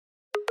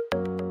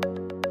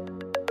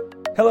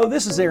Hello,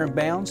 this is Aaron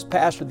Bounds,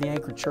 pastor of the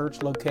Anchor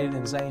Church located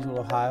in Zanesville,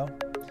 Ohio.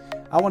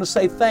 I want to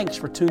say thanks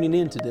for tuning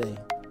in today.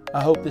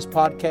 I hope this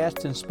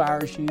podcast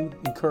inspires you,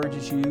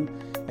 encourages you,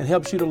 and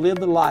helps you to live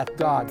the life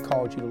God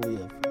called you to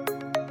live.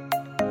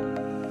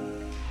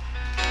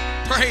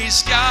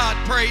 Praise God,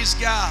 praise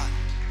God.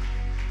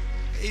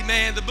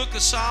 Amen. The book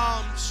of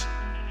Psalms,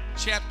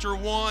 chapter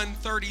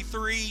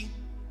 133.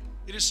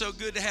 It is so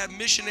good to have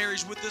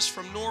missionaries with us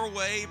from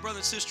Norway. Brother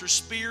and Sister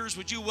Spears,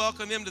 would you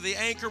welcome them to the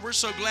Anchor? We're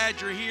so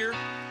glad you're here.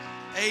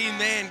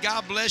 Amen.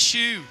 God bless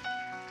you.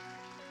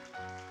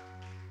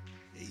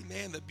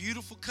 Amen. The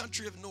beautiful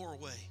country of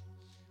Norway.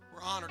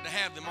 We're honored to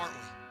have them, aren't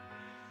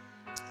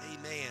we?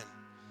 Amen.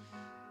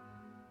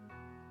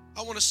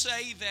 I want to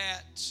say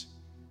that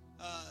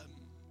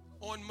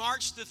on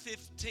March the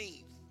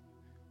 15th,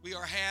 we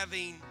are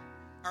having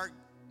our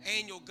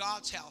annual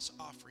God's House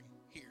offering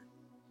here.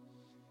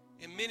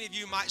 And many of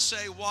you might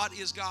say, what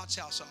is God's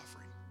House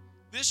offering?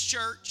 This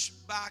church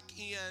back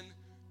in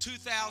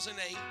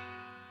 2008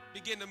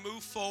 began to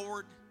move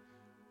forward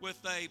with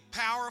a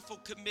powerful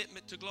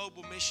commitment to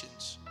global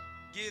missions,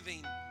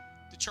 giving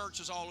to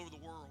churches all over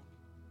the world.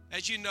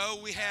 As you know,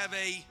 we have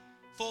a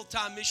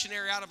full-time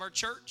missionary out of our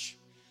church,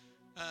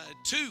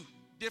 two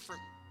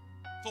different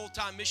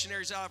full-time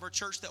missionaries out of our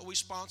church that we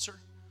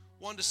sponsor,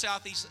 one to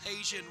Southeast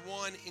Asia and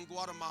one in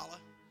Guatemala.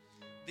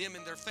 Them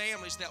and their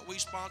families that we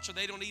sponsor,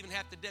 they don't even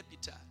have to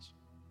deputize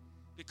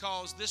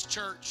because this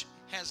church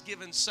has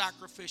given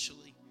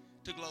sacrificially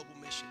to global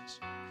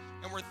missions.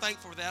 And we're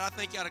thankful for that. I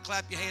think you ought to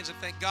clap your hands and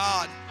thank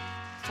God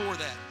for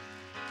that.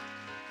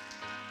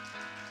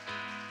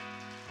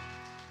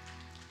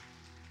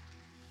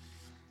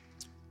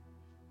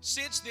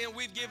 Since then,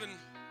 we've given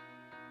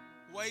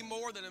way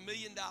more than $1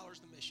 million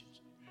to missions.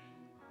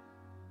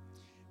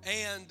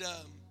 And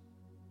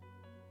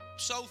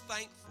so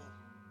thankful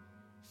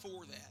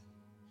for that.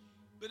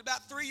 But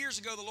about 3 years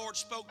ago, the Lord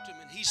spoke to me,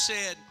 and He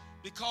said,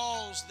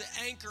 because the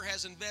Anchor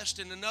has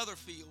invested in other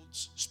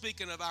fields,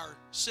 speaking of our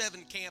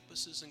 7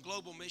 campuses and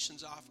global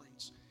missions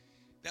offerings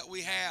that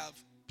we have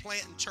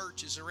planting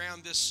churches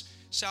around this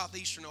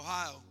southeastern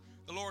Ohio,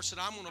 the Lord said,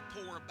 I'm going to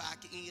pour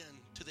back in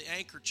to the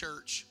Anchor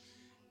Church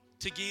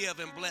to give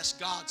and bless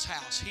God's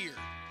house here.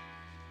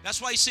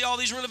 That's why you see all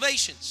these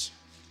renovations.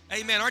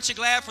 Amen. Aren't you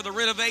glad for the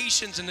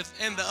renovations and the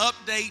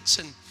updates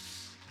and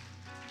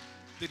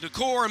the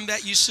decorum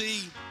that you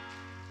see?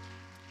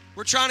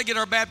 We're trying to get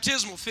our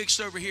baptismal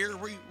fixed over here.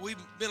 We've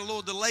been a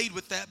little delayed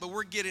with that, but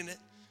we're getting it.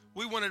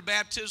 We wanted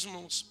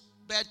baptisms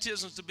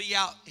to be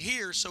out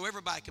here so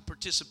everybody could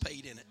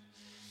participate in it.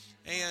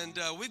 And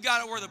we've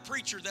got it where the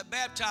preacher that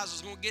baptizes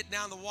is going to get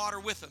down the water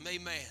with them.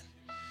 Amen.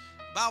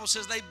 The Bible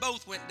says they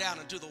both went down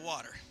into the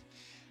water.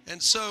 And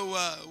so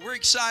we're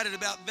excited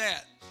about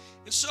that.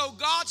 And so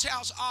God's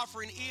house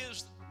offering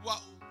is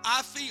what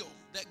I feel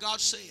that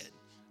God said.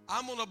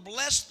 I'm going to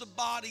bless the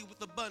body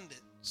with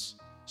abundance.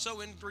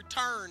 So in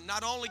return,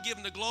 not only give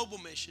them to global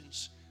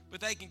missions,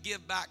 but they can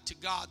give back to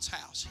God's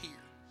house here.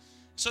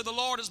 So the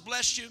Lord has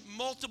blessed you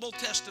multiple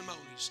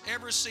testimonies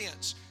ever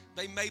since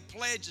they made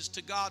pledges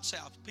to God's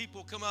house.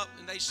 People come up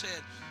and they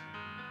said,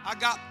 I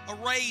got a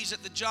raise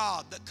at the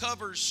job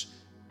that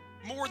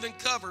more than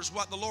covers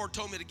what the Lord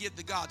told me to give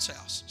to God's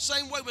house.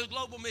 Same way with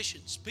global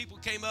missions. People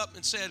came up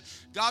and said,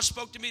 God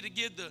spoke to me to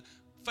give the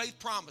faith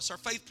promise, our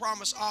faith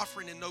promise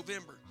offering in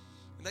November.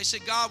 And they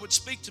said God would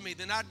speak to me.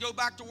 Then I'd go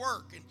back to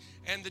work.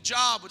 And the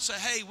job would say,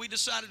 hey, we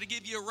decided to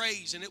give you a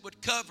raise. And it would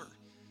cover.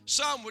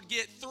 Some would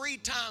get 3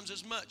 times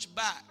as much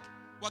back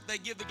what they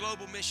give the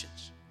global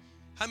missions.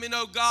 How many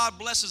know God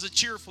blesses a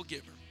cheerful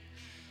giver?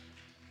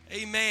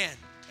 Amen.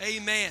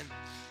 Amen.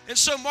 And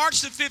so March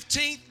the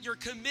 15th, your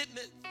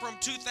commitment from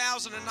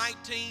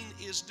 2019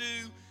 is due.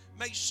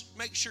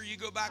 Make sure you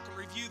go back and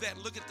review that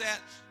and look at that.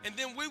 And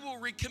then we will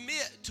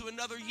recommit to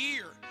another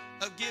year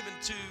of giving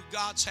to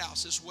God's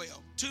house as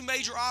well. 2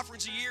 major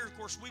offerings a year. Of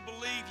course, we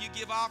believe you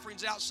give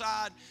offerings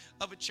outside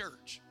of a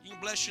church. You can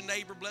bless your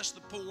neighbor, bless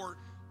the poor,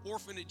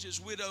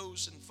 orphanages,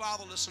 widows, and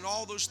fatherless, and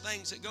all those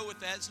things that go with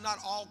that. It's not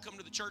all come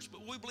to the church,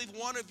 but we believe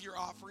one of your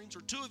offerings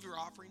or 2 of your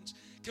offerings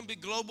can be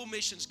global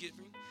missions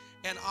giving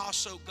and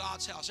also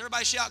God's house.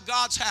 Everybody shout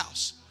God's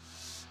house.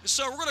 And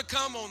so we're going to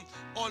come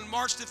on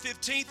March the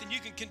 15th, and you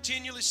can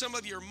continually, some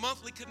of your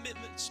monthly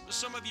commitments, but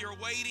some of you are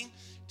waiting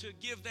to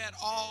give that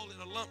all in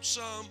a lump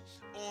sum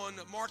on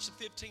March the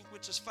 15th,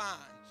 which is fine.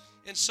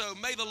 And so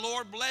may the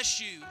Lord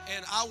bless you,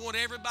 and I want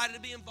everybody to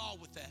be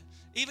involved with that.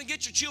 Even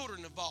get your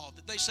children involved,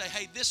 that they say,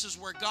 hey, this is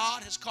where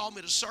God has called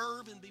me to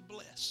serve and be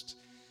blessed.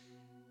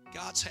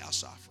 God's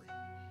house offering.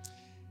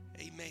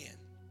 Amen.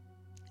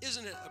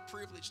 Isn't it a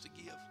privilege to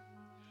give?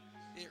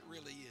 It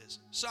really is.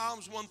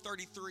 Psalms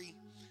 133.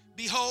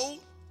 Behold,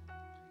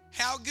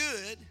 how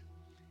good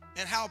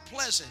and how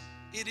pleasant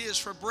it is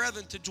for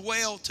brethren to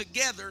dwell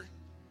together,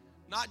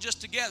 not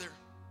just together,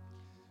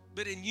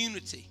 but in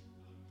unity.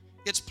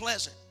 It's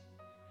pleasant.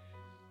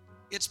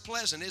 It's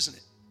pleasant, isn't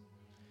it?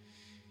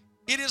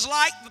 It is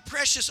like the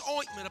precious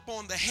ointment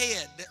upon the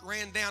head that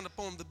ran down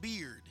upon the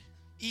beard,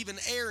 even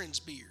Aaron's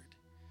beard,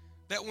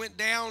 that went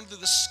down to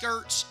the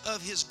skirts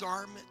of his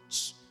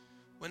garments.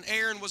 When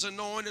Aaron was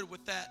anointed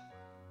with that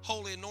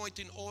holy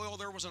anointing oil,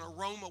 there was an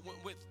aroma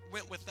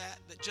went with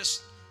that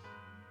just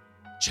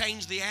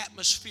changed the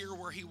atmosphere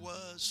where he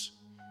was.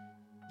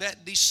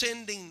 That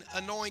descending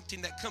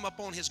anointing that come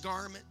upon his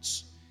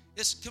garments.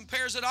 It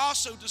compares it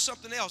also to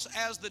something else,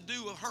 as the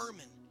dew of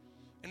Hermon,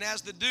 and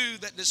as the dew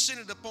that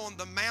descended upon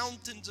the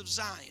mountains of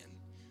Zion.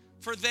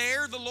 For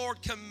there the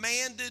Lord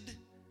commanded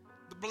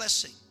the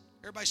blessing.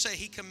 Everybody say,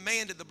 he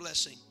commanded the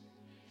blessing.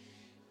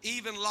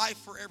 Even life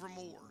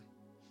forevermore.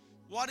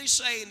 What he's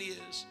saying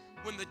is,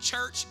 when the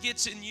church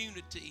gets in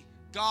unity,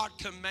 God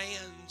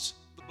commands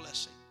the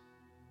blessing.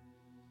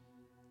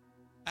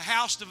 A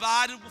house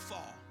divided will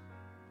fall.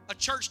 A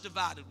church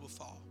divided will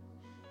fall.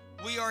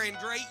 We are in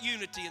great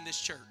unity in this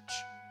church.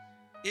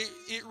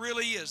 It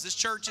really is. This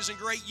church is in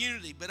great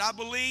unity. But I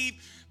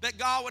believe that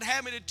God would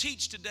have me to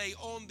teach today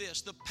on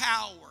this, the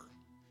power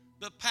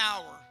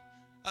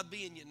of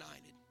being united.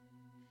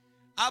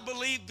 I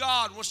believe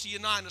God wants to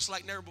unite us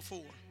like never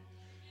before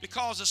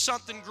because of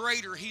something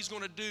greater he's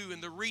going to do in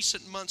the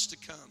recent months to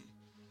come.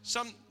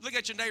 Look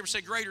at your neighbor and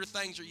say, greater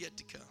things are yet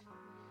to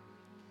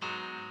come.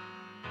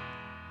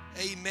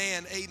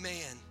 Amen,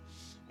 amen.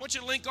 I want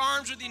you to link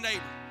arms with your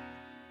neighbor,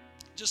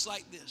 just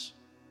like this.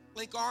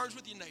 Link arms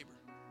with your neighbor.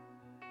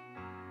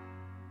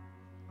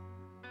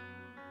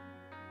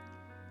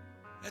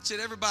 That's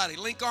it, everybody.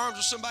 Link arms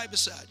with somebody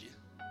beside you.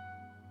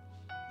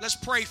 Let's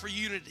pray for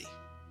unity.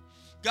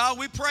 God,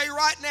 we pray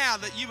right now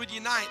that you would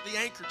unite the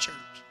Anchor Church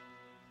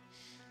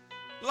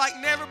like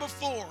never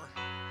before,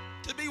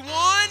 to be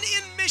one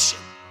in mission,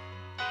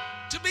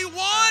 to be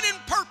one in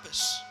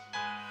purpose,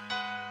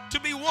 to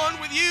be one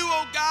with you,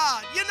 oh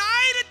God,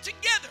 united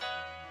together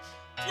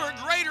for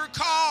a greater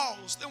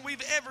cause than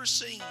we've ever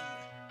seen.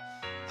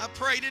 I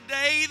pray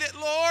today that,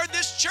 Lord,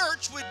 this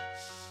church would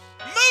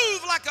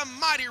move like a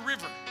mighty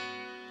river,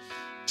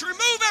 to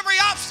remove every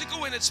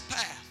obstacle in its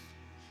path,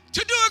 to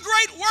do a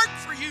great work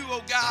for you,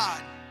 oh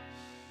God.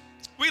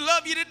 We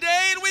love you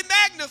today and we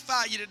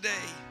magnify you today.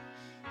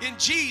 In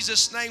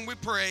Jesus' name we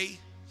pray.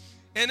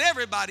 And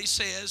everybody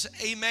says,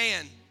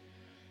 amen.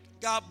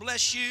 God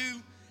bless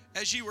you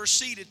as you are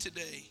seated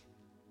today.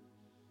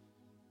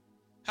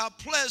 How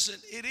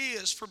pleasant it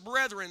is for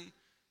brethren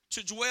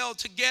to dwell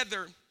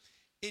together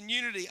in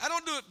unity. I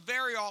don't do it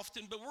very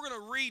often, but we're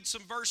going to read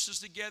some verses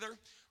together.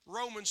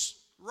 Romans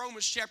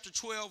chapter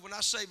 12. When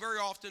I say very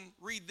often,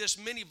 read this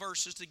many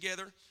verses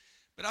together.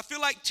 But I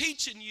feel like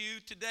teaching you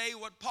today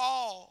what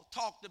Paul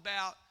talked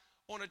about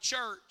on a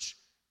church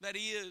that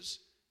is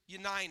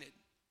united.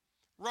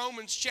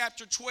 Romans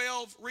chapter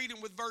 12, reading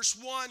with verse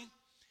 1.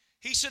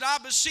 He said, I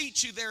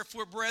beseech you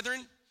therefore,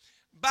 brethren,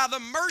 by the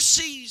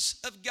mercies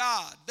of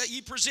God, that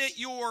ye present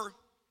your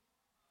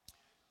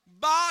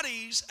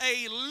bodies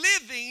a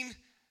living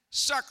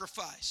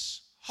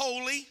sacrifice,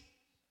 holy,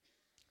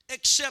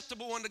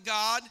 acceptable unto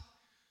God,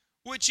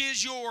 which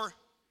is your.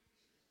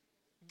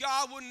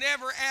 God will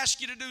never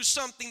ask you to do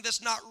something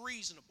that's not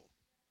reasonable.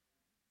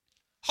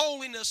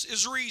 Holiness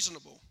is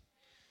reasonable.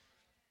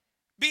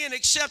 Being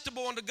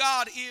acceptable unto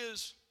God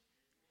is,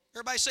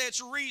 everybody say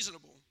it's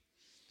reasonable.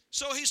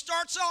 So he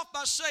starts off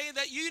by saying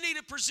that you need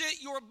to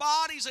present your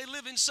bodies a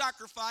living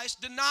sacrifice,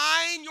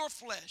 denying your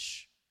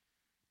flesh,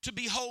 to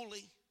be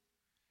holy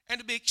and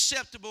to be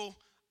acceptable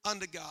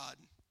unto God.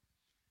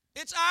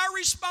 It's our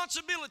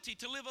responsibility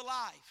to live a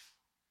life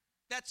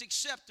that's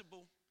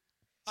acceptable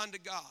unto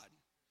God.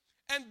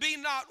 And be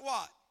not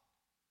what?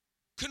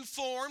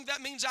 Conformed, that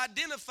means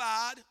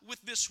identified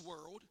with this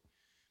world,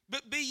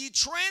 but be ye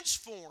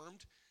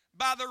transformed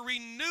by the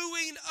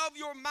renewing of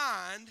your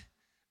mind,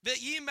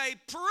 that ye may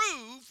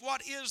prove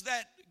what is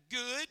that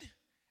good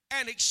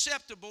and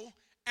acceptable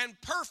and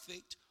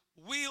perfect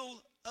will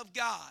of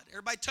God.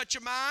 Everybody touch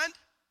your mind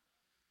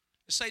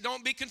and say,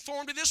 don't be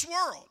conformed to this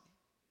world,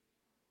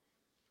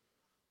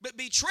 but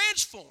be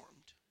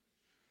transformed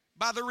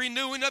by the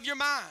renewing of your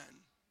mind.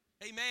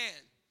 Amen.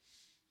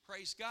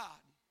 Praise God.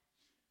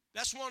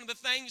 That's one of the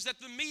things that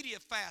the media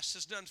fast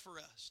has done for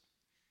us.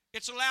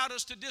 It's allowed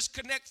us to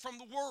disconnect from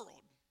the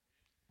world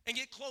and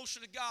get closer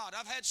to God.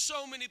 I've had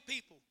so many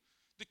people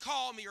to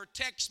call me or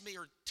text me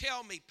or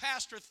tell me,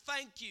 Pastor,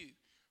 thank you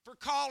for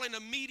calling a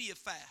media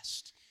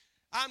fast.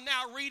 I'm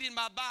now reading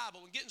my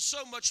Bible and getting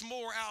so much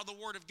more out of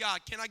the Word of God.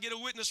 Can I get a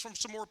witness from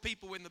some more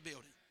people in the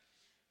building?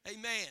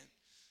 Amen.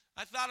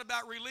 I thought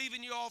about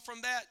relieving you all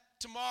from that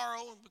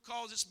tomorrow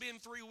because it's been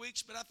 3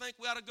 weeks, but I think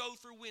we ought to go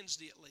through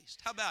Wednesday at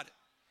least. How about it?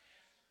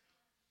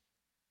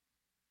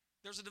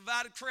 There's a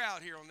divided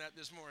crowd here on that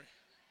this morning.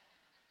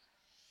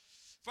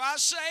 For I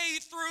say,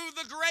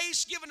 through the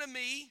grace given to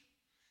me,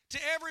 to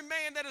every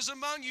man that is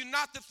among you,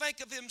 not to think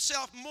of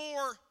himself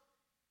more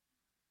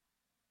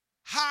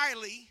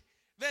highly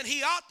than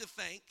he ought to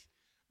think,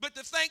 but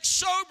to think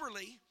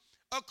soberly,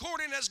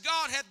 according as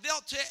God hath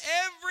dealt to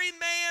every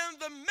man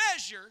the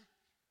measure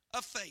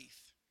of faith.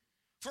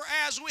 For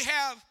as we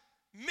have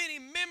many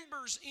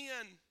members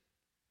in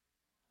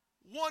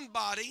one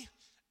body,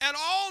 and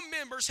all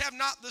members have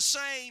not the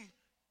same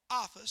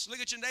office. Look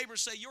at your neighbor and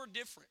say, you're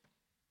different.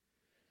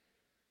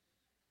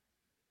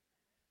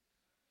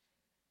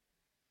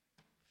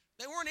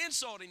 They weren't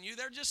insulting you.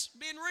 They're just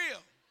being real.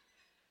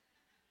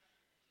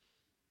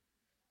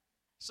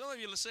 Some of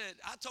you have said,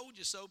 I told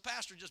you so.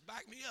 Pastor, just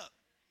back me up.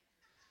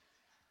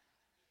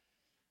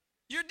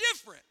 You're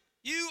different.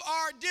 You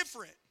are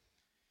different.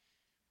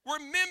 We're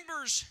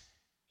members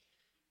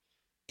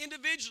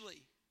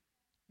individually,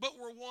 but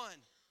we're one.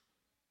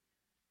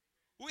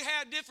 We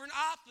have different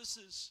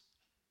offices,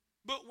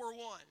 but we're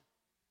one.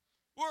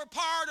 We're a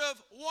part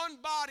of one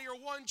body or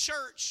one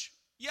church,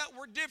 yet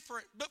we're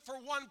different, but for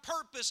one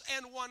purpose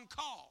and one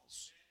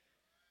cause.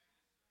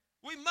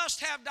 We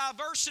must have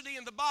diversity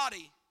in the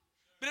body,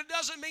 but it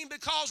doesn't mean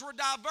because we're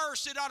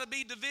diverse, it ought to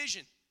be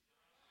division.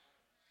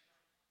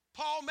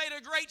 Paul made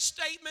a great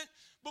statement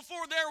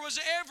before there was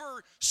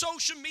ever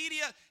social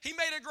media. He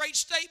made a great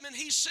statement.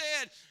 He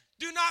said,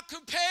 do not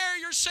compare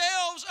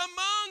yourselves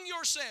among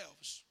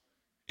yourselves.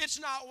 It's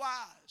not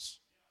wise.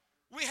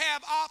 We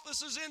have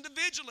offices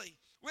individually.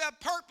 We have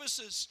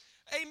purposes,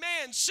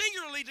 amen,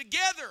 singularly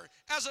together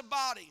as a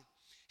body.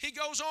 He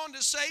goes on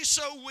to say,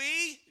 so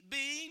we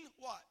being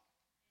what?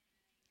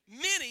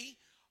 Many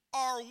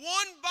are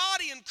one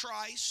body in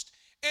Christ,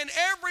 and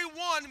every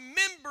one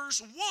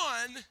members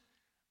one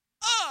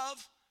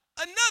of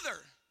another.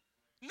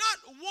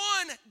 Not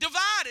one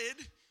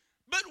divided,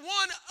 but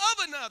one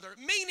of another.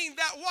 Meaning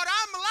that what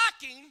I'm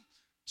lacking,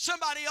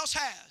 somebody else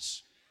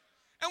has.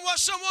 And what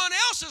someone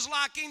else is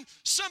lacking,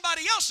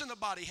 somebody else in the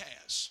body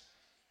has.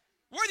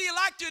 Whether you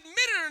like to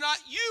admit it or not,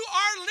 you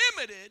are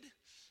limited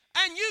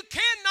and you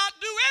cannot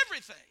do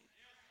everything.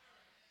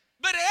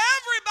 But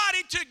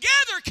everybody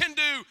together can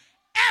do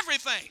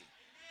everything.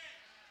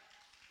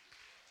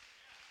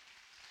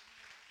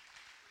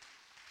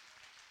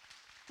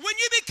 When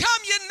you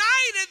become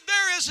united,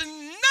 there is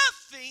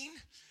nothing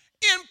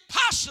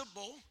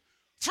impossible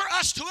for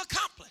us to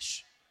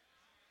accomplish.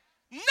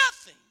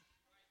 Nothing.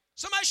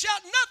 Somebody shout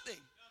nothing.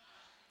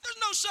 There's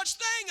no such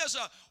thing as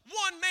a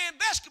one-man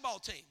basketball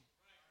team.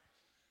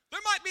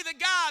 There might be the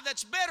guy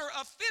that's better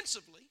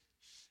offensively.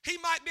 He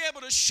might be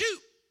able to shoot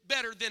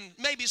better than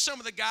maybe some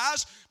of the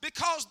guys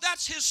because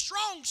that's his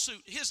strong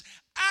suit, his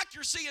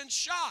accuracy in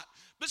shot.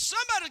 But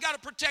somebody's got to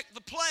protect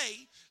the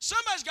play.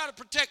 Somebody's got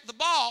to protect the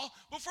ball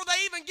before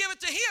they even give it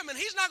to him. And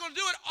he's not going to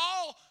do it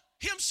all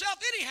himself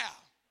anyhow.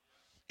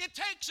 It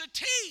takes a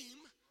team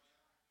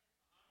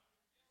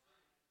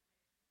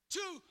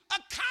to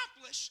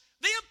accomplish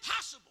the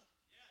impossible.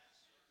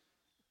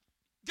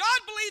 God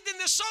believed in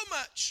this so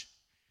much.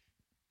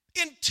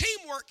 In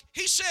teamwork,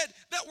 he said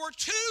that where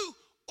two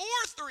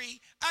or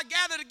three are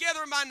gathered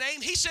together in my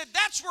name, he said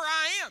that's where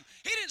I am.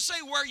 He didn't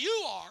say where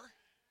you are.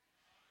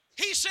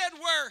 He said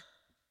where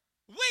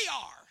we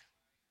are.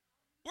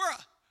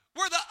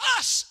 Where the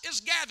us is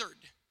gathered.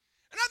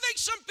 And I think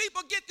some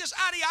people get this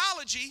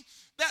ideology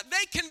that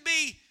they can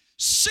be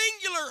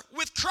singular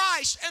with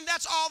Christ and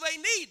that's all they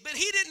need. But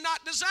he did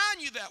not design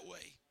you that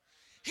way.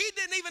 He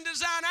didn't even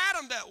design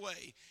Adam that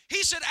way.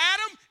 He said,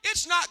 Adam,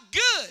 it's not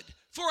good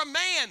for a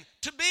man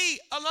to be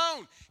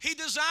alone. He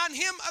designed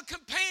him a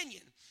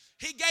companion.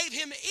 He gave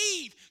him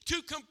Eve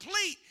to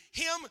complete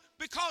him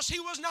because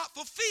he was not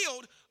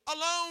fulfilled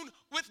alone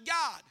with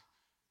God.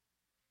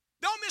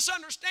 Don't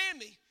misunderstand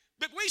me,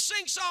 but we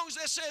sing songs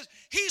that says,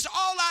 he's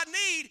all I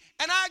need,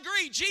 and I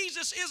agree,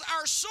 Jesus is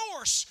our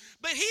source,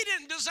 but he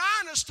didn't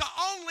design us to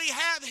only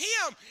have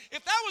him.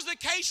 If that was the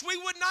case, we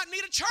would not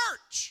need a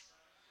church.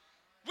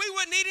 We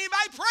wouldn't need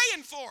anybody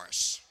praying for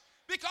us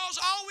because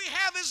all we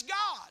have is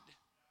God.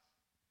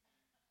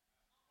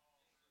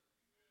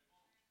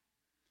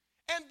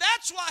 And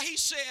that's why he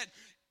said,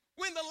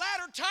 when the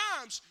latter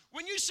times,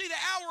 when you see the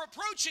hour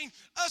approaching,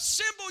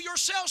 assemble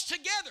yourselves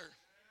together.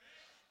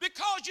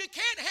 Because you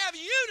can't have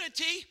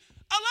unity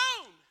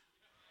alone.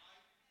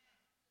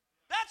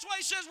 That's why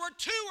he says where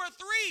two or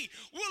three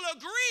will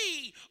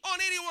agree on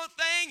any one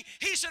thing,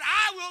 he said,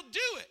 I will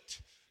do it.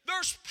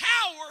 There's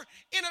power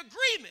in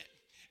agreement.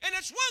 And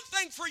it's one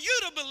thing for you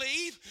to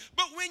believe,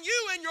 but when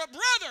you and your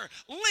brother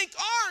link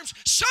arms,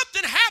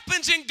 something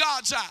happens in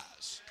God's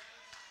eyes.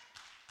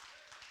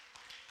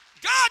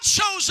 God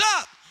shows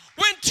up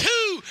when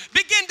two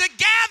begin to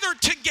gather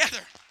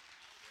together.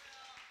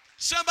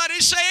 Somebody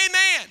say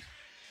amen.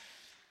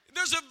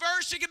 There's a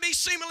verse that can be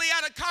seemingly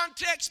out of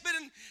context, but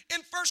in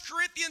 1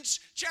 Corinthians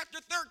chapter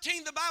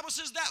 13, the Bible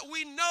says that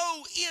we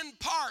know in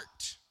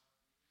part.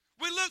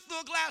 We look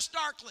through a glass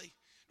darkly.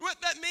 What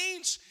that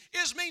means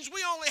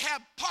we only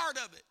have part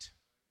of it.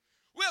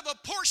 We have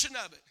a portion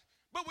of it,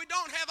 but we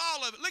don't have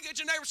all of it. Look at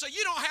your neighbor and say,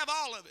 you don't have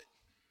all of it.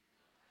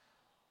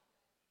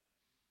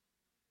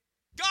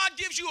 God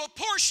gives you a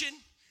portion,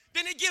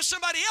 then he gives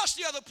somebody else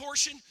the other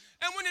portion,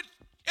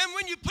 and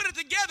when you put it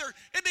together,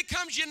 it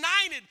becomes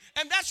united,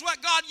 and that's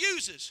what God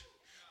uses.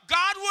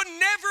 God would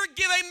never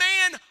give a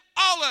man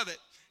all of it.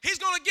 He's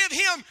going to give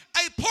him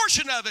a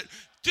portion of it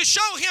to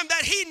show him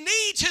that he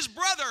needs his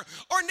brother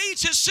or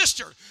needs his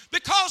sister.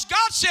 Because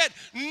God said,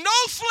 no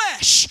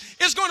flesh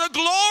is going to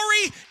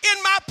glory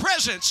in my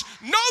presence.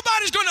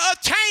 Nobody's going to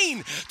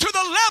attain to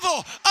the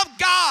level of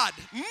God.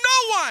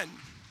 No one.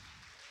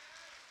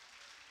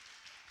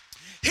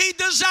 He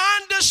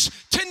designed us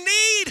to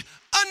need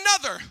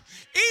another.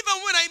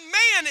 Even when a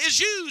man is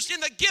used in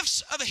the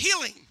gifts of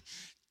healing,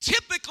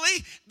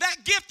 typically that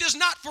gift is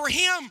not for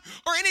him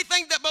or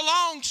anything that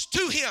belongs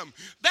to him.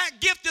 That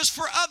gift is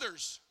for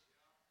others.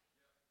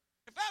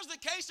 If that was the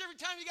case, every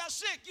time you got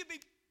sick, you'd be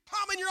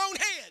palming your own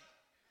head.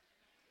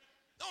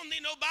 Don't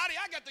need nobody.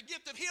 I got the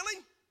gift of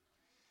healing.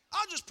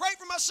 I'll just pray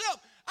for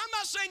myself. I'm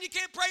not saying you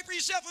can't pray for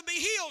yourself and be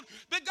healed,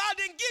 but God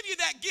didn't give you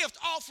that gift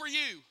all for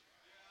you.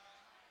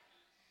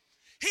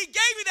 He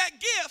gave you that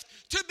gift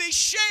to be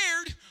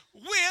shared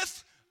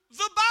with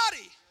the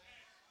body.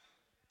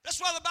 That's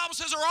why the Bible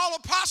says, are all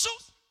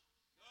apostles?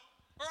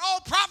 Are all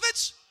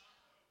prophets?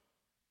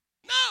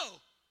 No.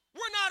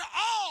 We're not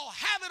all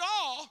have it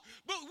all,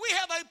 but we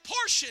have a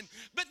portion.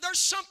 But there's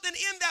something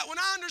in that. When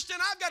I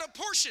understand I've got a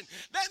portion,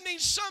 that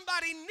means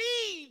somebody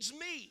needs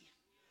me.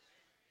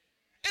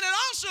 And it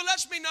also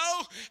lets me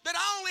know that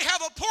I only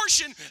have a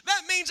portion.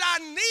 That means I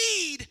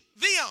need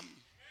them.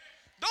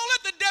 Don't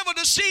let the devil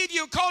deceive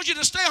you and cause you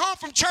to stay home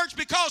from church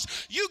because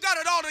you got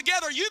it all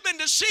together. You've been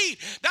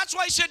deceived. That's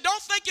why he said,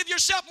 don't think of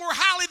yourself more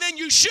highly than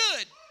you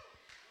should.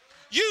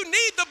 You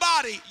need the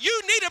body.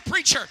 You need a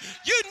preacher.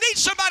 You need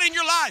somebody in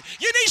your life.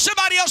 You need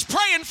somebody else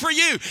praying for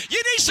you.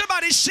 You need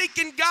somebody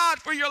seeking God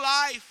for your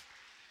life.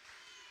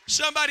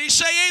 Somebody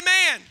say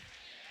amen.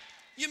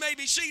 You may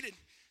be seated.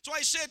 That's why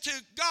he said to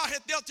God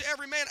hath dealt to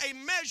every man a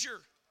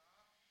measure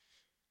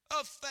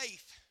of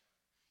faith.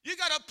 You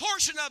got a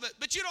portion of it,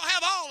 but you don't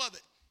have all of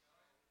it.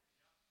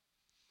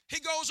 He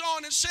goes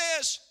on and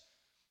says,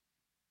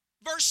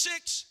 verse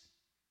 6,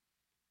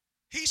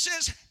 he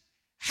says,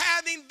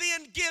 having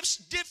then gifts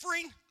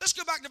differing. Let's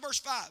go back to verse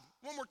 5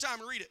 one more time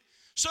and read it.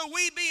 So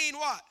we being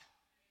what?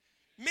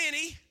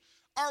 Many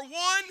are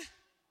one.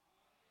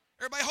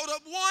 Everybody hold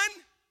up,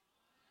 one.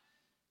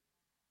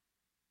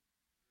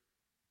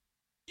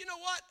 You know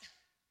what?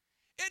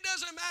 It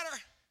doesn't matter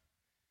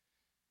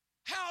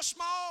how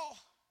small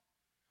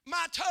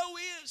my toe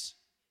is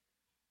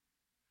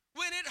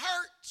when it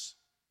hurts.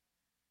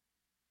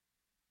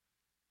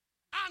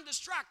 I'm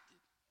distracted.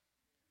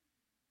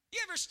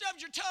 You ever stubbed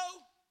your toe?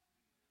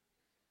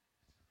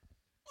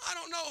 I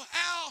don't know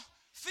how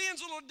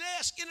Finn's little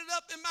desk ended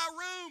up in my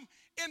room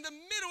in the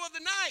middle of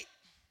the night.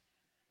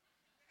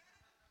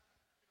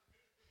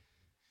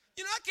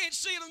 You know, I can't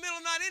see in the middle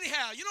of the night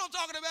anyhow. You know what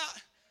I'm talking about?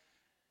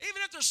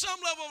 Even if there's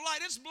some level of light,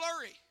 it's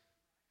blurry.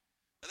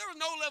 But there was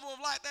no level of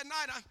light that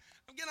night.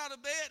 I'm getting out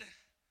of bed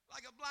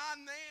like a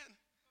blind man,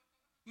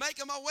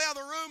 making my way out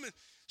of the room, and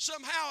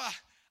somehow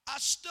I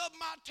stubbed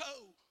my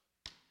toe.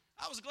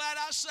 I was glad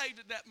I saved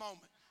at that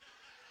moment.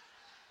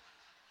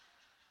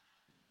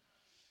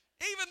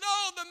 Even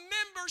though the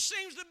member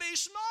seems to be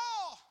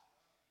small,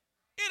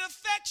 it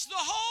affects the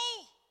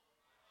whole.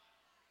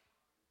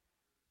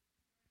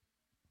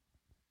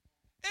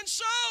 And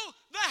so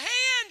the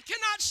hand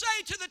cannot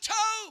say to the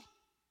toe,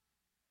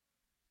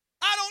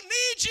 I don't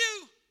need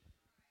you.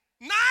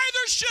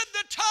 Neither should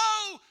the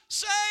toe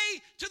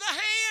say to the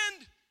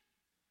hand,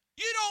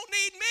 you don't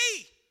need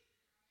me.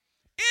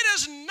 It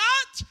is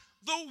not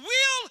the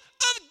will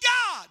of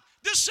God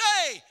to say,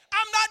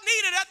 I'm not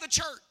needed at the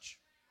church.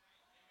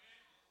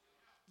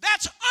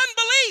 That's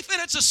unbelief,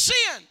 and it's a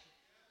sin.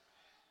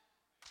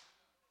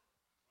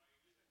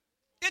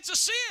 It's a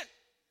sin.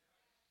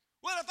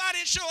 Well, if I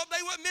didn't show up,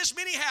 they wouldn't miss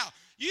me anyhow.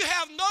 You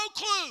have no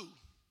clue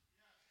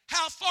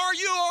how far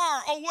you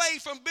are away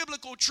from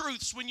biblical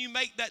truths when you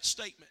make that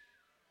statement.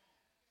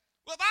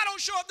 Well, if I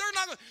don't show up, they're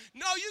not going to.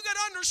 No, you got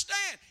to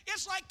understand.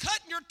 It's like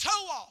cutting your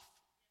toe off.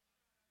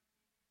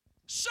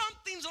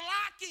 Something's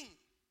lacking.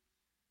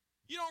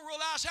 You don't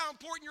realize how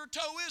important your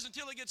toe is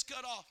until it gets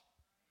cut off.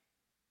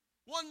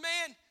 One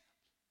man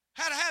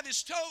had to have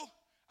his toe.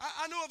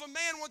 I knew of a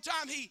man one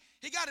time, he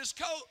got his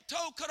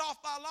toe cut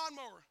off by a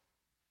lawnmower.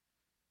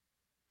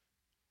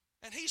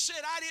 And he said,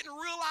 I didn't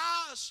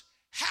realize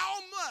how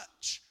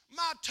much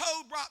my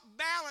toe brought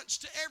balance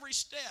to every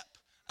step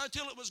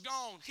until it was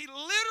gone. He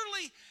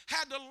literally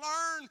had to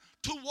learn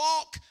to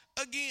walk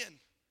again.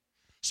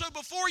 So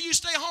before you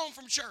stay home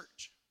from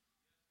church,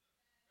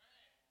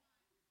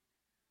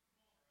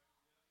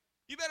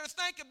 you better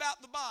think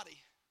about the body.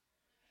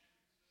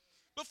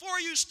 Before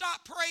you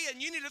stop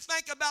praying, you need to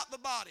think about the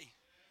body.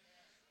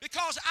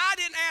 Because I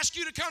didn't ask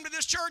you to come to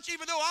this church,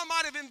 even though I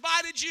might have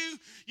invited you.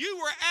 You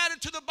were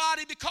added to the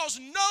body because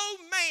no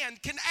man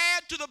can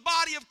add to the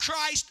body of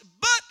Christ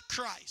but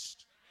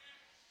Christ.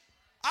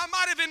 I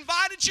might have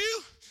invited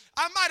you.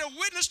 I might have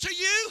witnessed to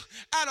you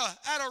at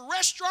a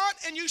restaurant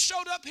and you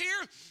showed up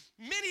here.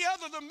 Many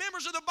other the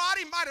members of the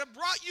body might have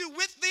brought you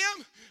with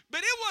them,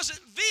 but it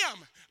wasn't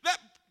them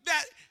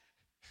that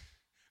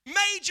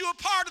made you a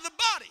part of the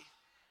body.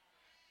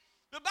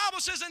 The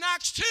Bible says in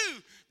Acts 2,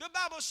 the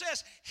Bible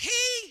says,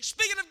 he,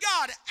 speaking of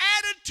God,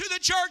 added to the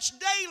church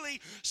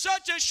daily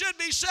such as should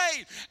be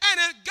saved. And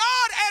if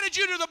God added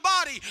you to the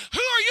body,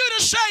 who are you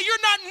to say you're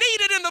not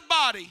needed in the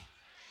body?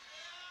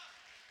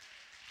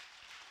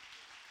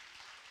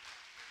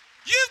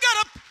 You've got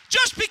to,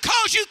 just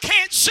because you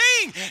can't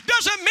sing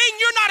doesn't mean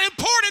you're not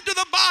important to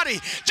the body.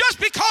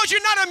 Just because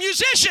you're not a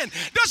musician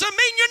doesn't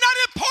mean you're not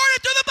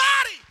important to the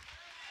body.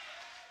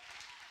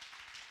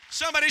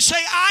 Somebody say,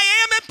 I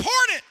am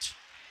important.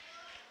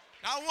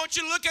 Now, I want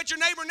you to look at your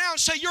neighbor now and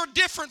say, you're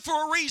different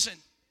for a reason.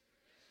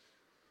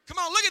 Come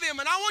on, look at them.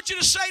 And I want you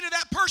to say to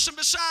that person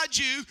beside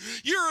you,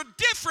 you're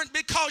different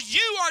because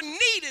you are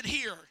needed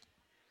here.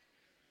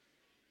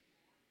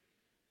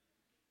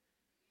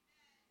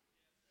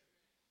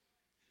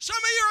 Some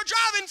of you are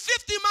driving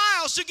 50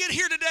 miles to get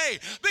here today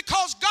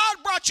because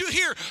God brought you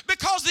here,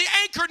 because the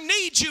anchor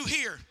needs you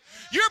here.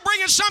 You're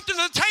bringing something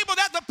to the table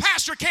that the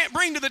pastor can't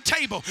bring to the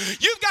table.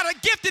 You've got a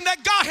gifting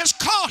that God has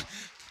called.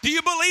 Do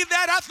you believe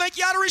that? I think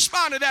you ought to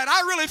respond to that.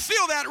 I really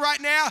feel that right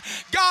now.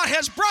 God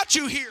has brought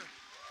you here.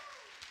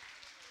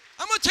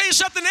 I'm going to tell you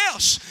something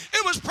else.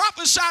 It was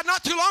prophesied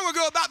not too long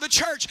ago about the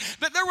church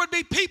that there would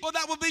be people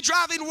that would be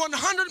driving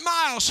 100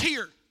 miles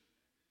here.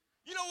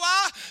 You know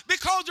why?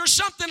 Because there's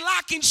something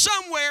lacking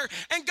somewhere,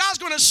 and God's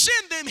going to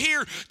send them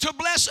here to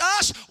bless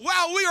us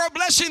while we are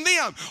blessing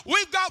them.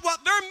 We've got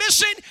what they're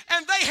missing,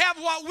 and they have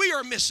what we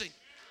are missing.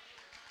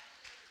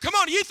 Come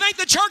on, do you think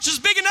the church is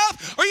big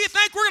enough, or you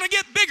think we're going to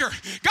get bigger?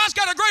 God's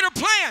got a greater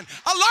plan,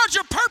 a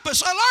larger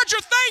purpose, a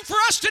larger thing for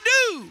us to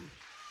do.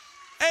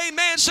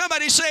 Amen.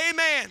 Somebody say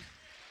amen.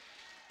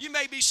 You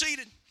may be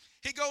seated.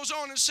 He goes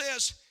on and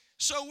says,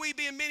 so we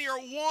being many are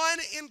one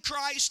in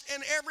Christ,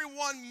 and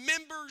everyone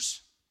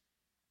members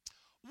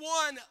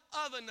one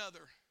of another.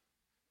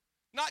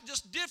 Not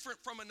just different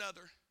from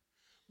another,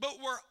 but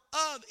we're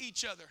of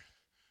each other.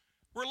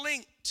 We're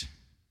linked.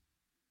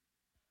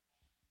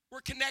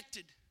 We're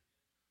connected.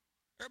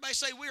 Everybody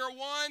say, we are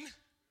one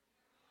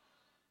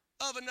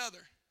of another.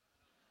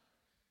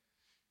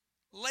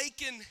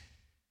 Lakin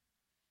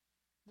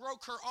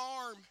broke her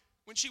arm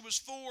when she was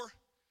 4.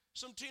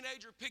 Some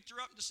teenager picked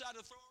her up and decided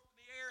to throw her in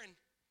the air, and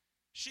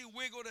she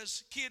wiggled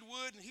as a kid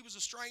would, and he was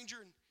a stranger,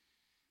 and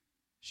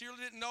she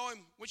really didn't know him.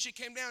 When she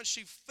came down,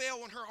 she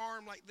fell on her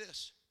arm like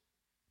this,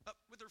 up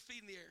with her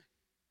feet in the air.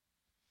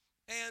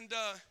 And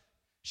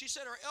she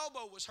said her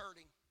elbow was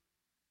hurting.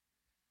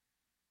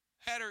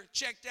 Had her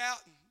checked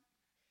out, and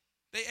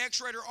they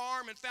x-rayed her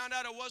arm and found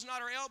out it was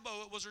not her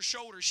elbow, it was her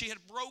shoulder. She had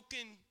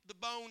broken the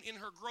bone in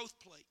her growth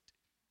plate.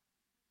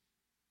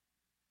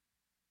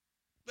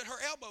 But her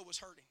elbow was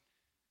hurting,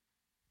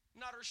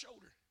 not her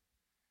shoulder.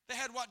 They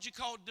had what you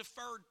call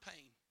deferred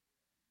pain.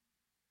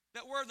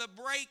 That where the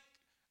break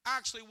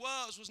actually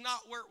was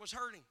not where it was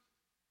hurting.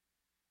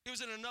 It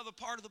was in another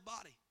part of the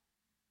body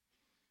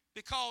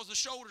because the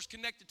shoulder's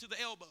connected to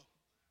the elbow.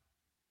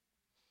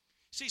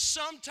 See,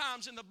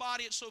 sometimes in the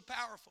body it's so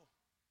powerful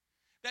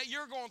that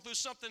you're going through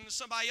something and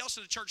somebody else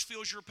in the church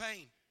feels your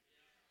pain.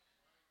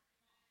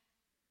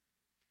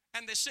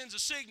 And they sends a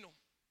signal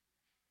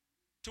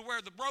to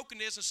where the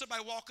broken is, and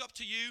somebody walk up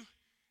to you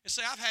and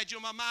say, I've had you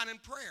on my mind in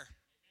prayer.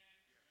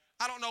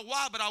 I don't know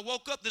why, but I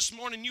woke up this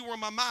morning, you were on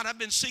my mind. I've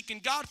been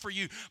seeking God for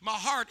you. My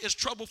heart is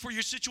troubled for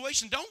your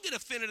situation. Don't get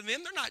offended in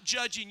them. They're not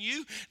judging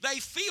you. They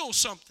feel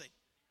something.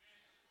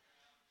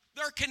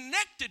 They're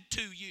connected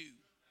to you.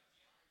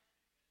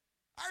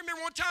 I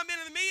remember one time being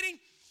in the meeting,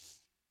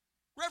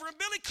 Reverend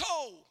Billy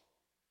Cole,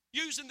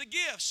 using the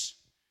gifts,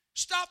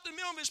 stopped in the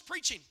middle of his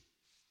preaching.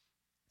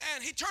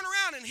 And he turned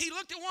around and he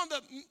looked at one of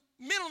the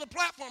men on the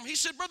platform. He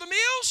said, Brother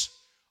Mills,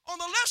 on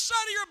the left side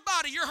of your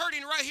body, you're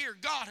hurting right here.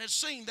 God has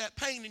seen that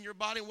pain in your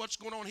body and what's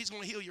going on. He's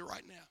going to heal you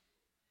right now.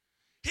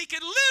 He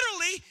could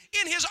literally,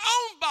 in his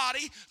own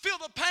body, feel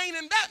the pain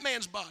in that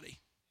man's body.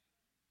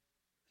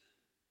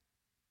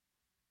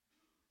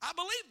 I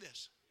believe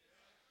this.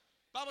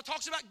 The Bible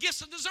talks about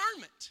gifts of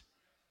discernment.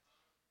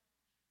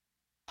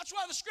 That's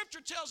why the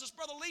scripture tells us,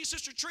 Brother Lee,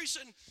 Sister Teresa,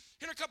 and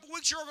in a couple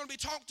weeks you're going to be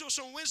talking to us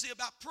on Wednesday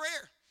about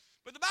prayer.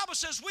 But the Bible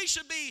says we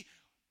should be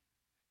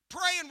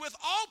praying with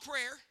all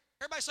prayer.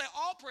 Everybody say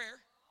all prayer,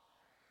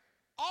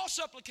 all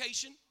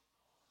supplication,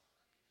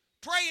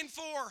 praying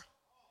for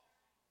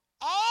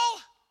all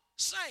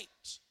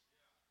saints.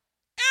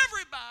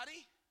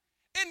 Everybody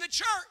in the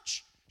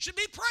church should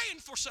be praying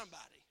for somebody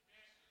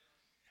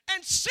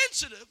and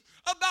sensitive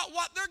about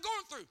what they're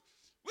going through.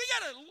 We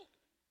got to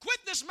quit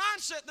this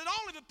mindset that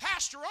only the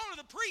pastor, only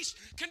the priest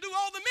can do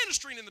all the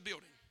ministering in the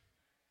building.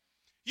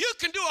 You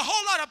can do a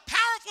whole lot of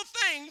powerful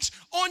things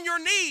on your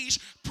knees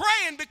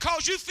praying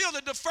because you feel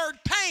the deferred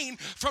pain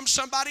from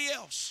somebody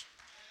else.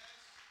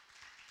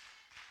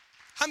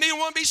 How many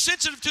want to be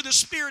sensitive to the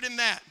Spirit in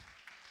that?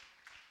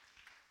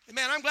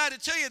 Man, I'm glad to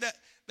tell you that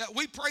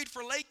we prayed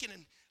for Lakin,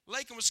 and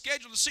Lakin was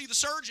scheduled to see the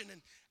surgeon,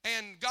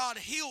 and God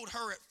healed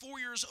her at 4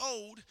 years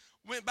old.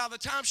 When by the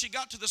time she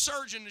got to the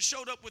surgeon and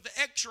showed up with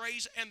the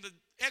x-rays, and the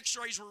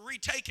x-rays were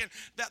retaken,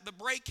 that the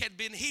break had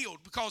been healed,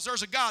 because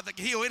there's a God that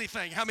can heal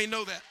anything. How many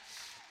know that?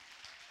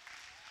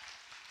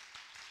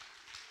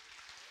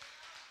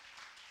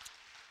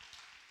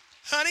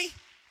 Honey,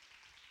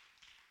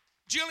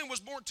 Jillian was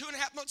born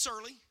 2.5 months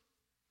early.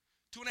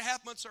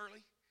 2.5 months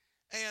early.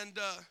 And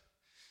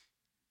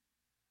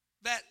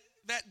that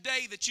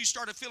day that you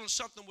started feeling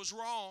something was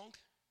wrong,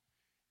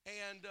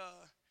 and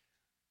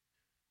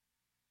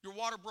your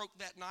water broke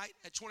that night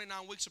at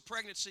 29 weeks of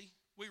pregnancy.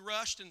 We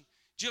rushed, and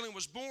Jillian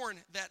was born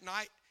that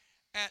night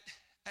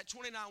at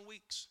 29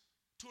 weeks,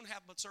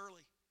 2.5 months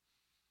early.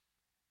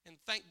 And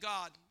thank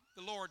God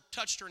the Lord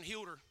touched her and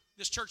healed her.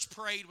 This church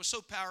prayed, was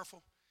so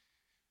powerful.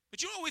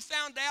 But you know what we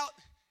found out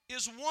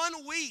is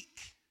 1 week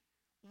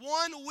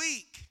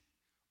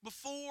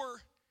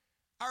before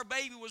our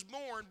baby was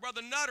born,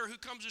 Brother Nutter, who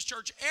comes to this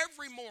church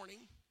every morning,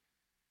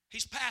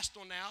 he's passed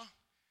on now,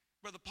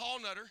 Brother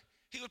Paul Nutter,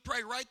 he would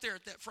pray right there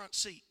at that front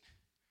seat.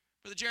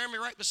 Brother Jeremy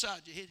right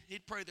beside you,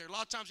 he'd pray there. A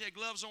lot of times he had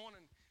gloves on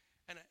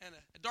and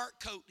a dark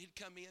coat. He'd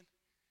come in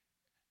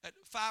at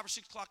 5 or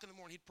 6 o'clock in the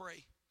morning, he'd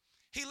pray.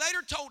 He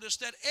later told us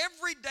that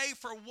every day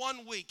for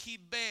 1 week, he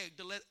begged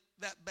to let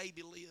that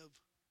baby live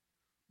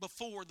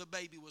before the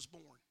baby was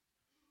born.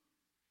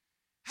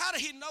 How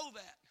did he know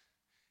that?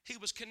 He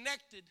was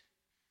connected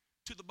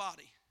to the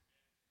body.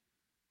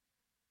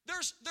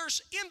 There's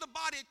in the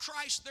body of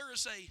Christ,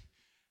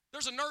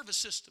 there's a nervous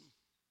system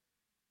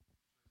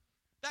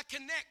that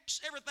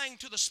connects everything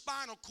to the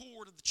spinal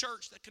cord of the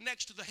church, that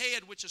connects to the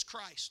head, which is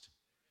Christ.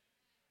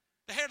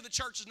 The head of the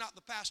church is not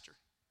the pastor.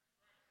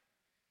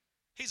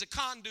 He's a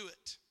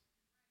conduit.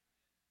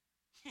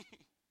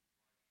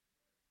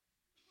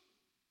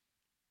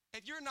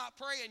 If you're not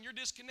praying, you're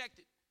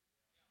disconnected.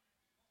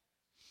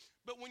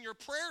 But when you're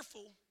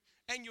prayerful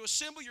and you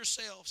assemble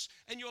yourselves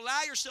and you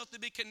allow yourself to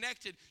be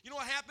connected, you know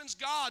what happens?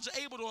 God's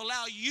able to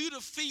allow you to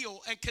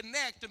feel and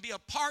connect and be a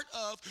part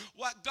of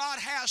what God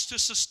has to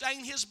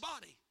sustain his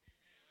body.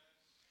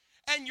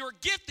 And your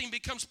gifting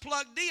becomes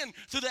plugged in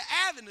through the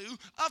avenue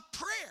of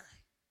prayer.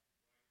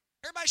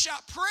 Everybody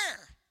shout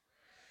prayer.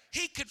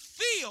 He could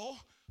feel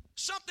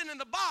something in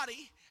the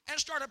body and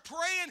started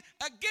praying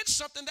against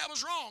something that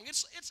was wrong.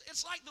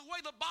 It's like the way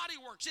the body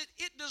works.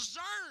 It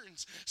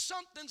discerns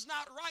something's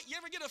not right. You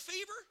ever get a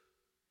fever?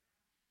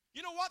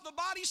 You know what the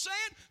body's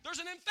saying? There's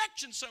an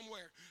infection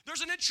somewhere.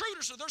 There's an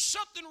intruder, so there's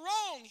something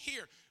wrong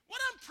here.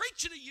 What I'm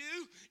preaching to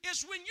you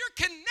is when you're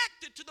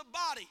connected to the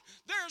body,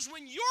 there's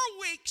when you're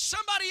weak,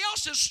 somebody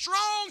else is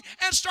strong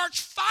and starts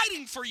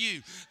fighting for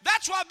you.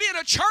 That's why being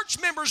a church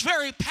member is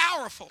very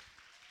powerful.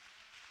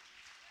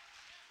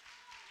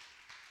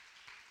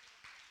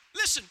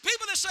 Listen,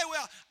 people that say,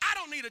 well, I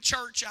don't need a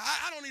church,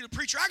 I don't need a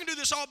preacher, I can do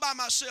this all by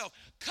myself.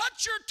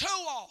 Cut your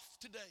toe off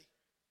today.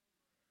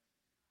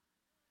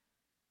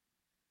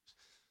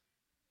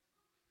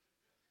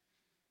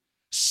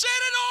 Set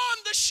it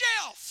on the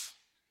shelf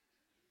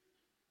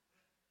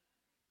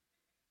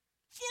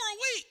for a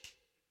week.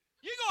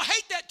 You're going to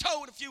hate that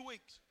toe in a few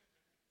weeks.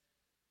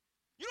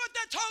 You know what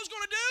that toe is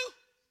going to do?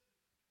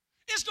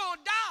 It's going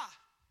to die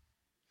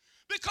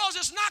because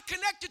it's not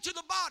connected to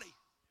the body.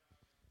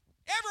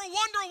 Ever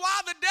wonder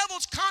why the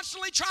devil's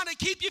constantly trying to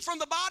keep you from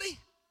the body?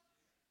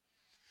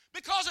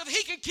 Because if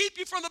he can keep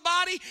you from the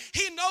body,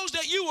 he knows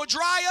that you will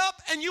dry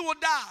up and you will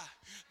die.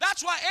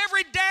 That's why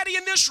every daddy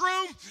in this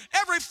room,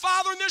 every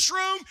father in this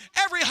room,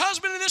 every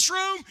husband in this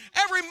room,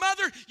 every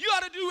mother, you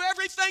ought to do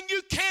everything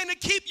you can to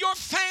keep your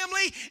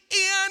family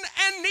in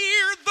and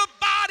near the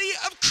body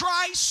of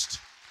Christ.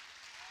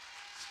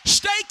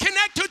 Stay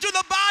connected to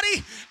the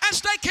body and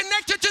stay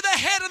connected to the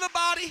head of the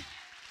body.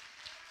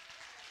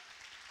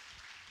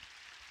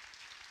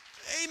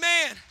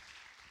 Amen.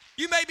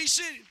 You may be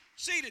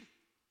seated.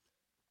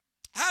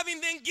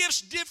 Having then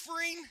gifts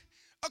differing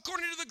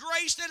according to the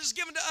grace that is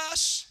given to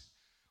us,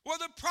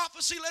 whether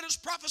prophecy, let us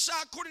prophesy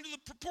according to the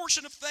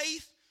proportion of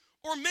faith,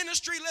 or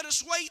ministry, let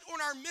us wait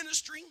on our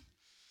ministry,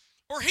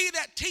 or he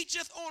that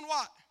teacheth on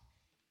what?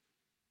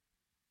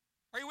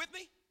 Are you with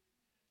me?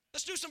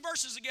 Let's do some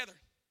verses together.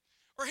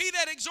 Or he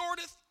that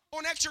exhorteth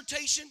on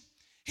exhortation,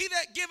 he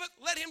that giveth,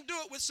 let him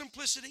do it with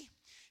simplicity,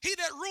 he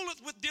that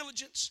ruleth with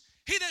diligence,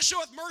 he that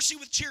showeth mercy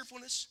with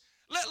cheerfulness.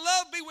 Let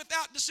love be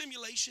without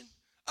dissimulation.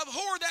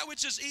 Abhor that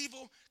which is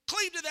evil.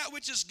 Cleave to that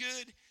which is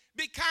good.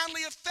 Be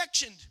kindly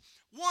affectioned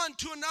one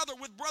to another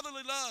with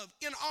brotherly love,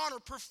 in honor,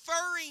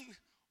 preferring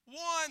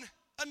one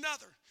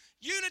another.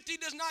 Unity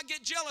does not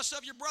get jealous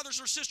of your brother's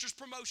or sister's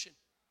promotion.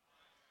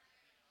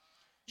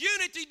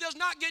 Unity does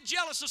not get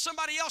jealous of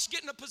somebody else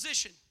getting a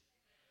position.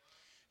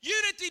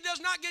 Unity does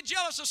not get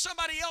jealous of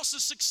somebody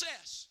else's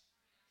success.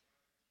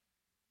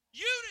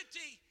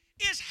 Unity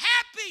is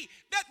happy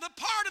that the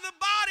part of the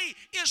body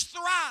is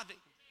thriving.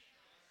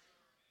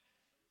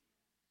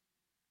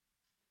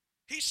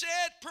 He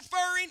said,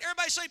 preferring,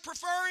 everybody say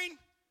preferring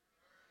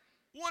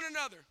one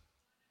another.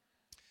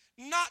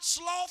 Not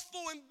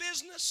slothful in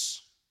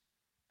business.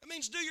 That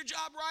means do your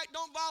job right.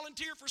 Don't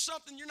volunteer for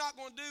something you're not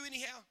going to do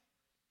anyhow.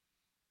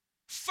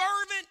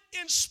 Fervent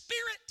in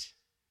spirit.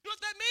 You know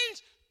what that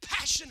means?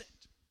 Passionate.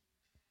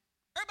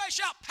 Everybody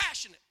shout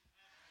passionate.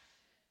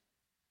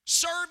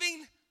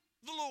 Serving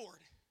the Lord.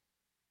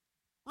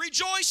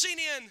 Rejoicing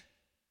in.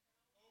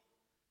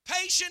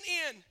 Patient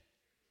in.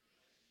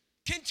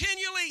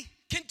 Continuing,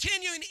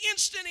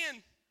 instant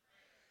in.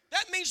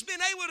 That means being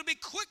able to be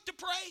quick to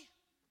pray.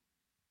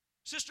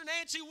 Sister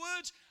Nancy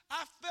Woods,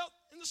 I felt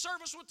in the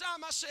service one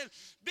time, I said,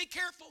 be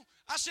careful.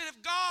 I said,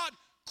 if God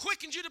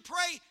quickens you to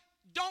pray,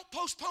 don't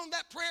postpone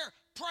that prayer.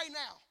 Pray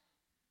now.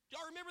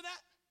 Y'all remember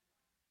that?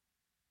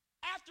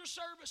 After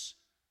service,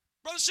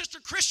 Brother and Sister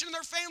Christian and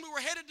their family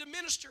were headed to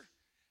minister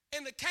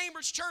in the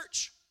Cambridge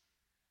church.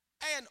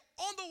 And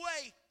on the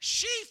way,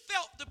 she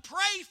felt to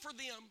pray for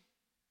them,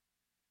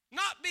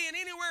 not being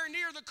anywhere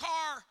near the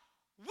car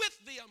with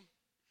them,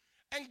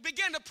 and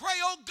began to pray,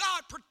 oh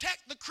God,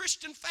 protect the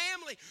Christian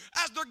family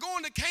as they're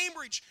going to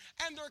Cambridge.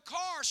 And their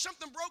car,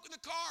 something broke in the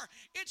car.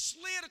 It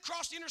slid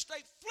across the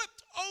interstate,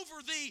 flipped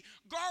over the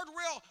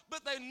guardrail,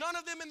 but none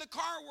of them in the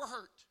car were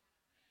hurt.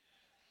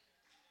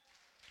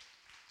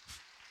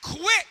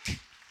 Quick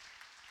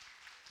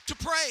to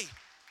pray.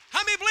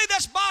 How many believe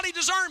that's body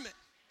discernment?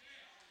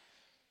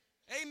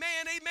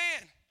 Amen,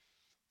 amen.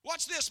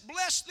 Watch this.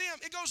 Bless them.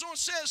 It goes on and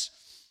says,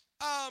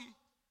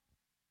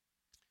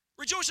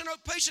 rejoice in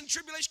hope, patient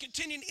tribulation,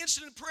 continuing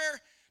instant prayer,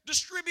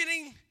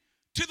 distributing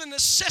to the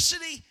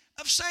necessity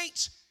of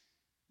saints,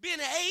 being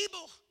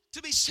able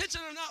to be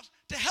sensitive enough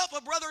to help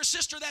a brother or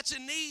sister that's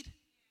in need,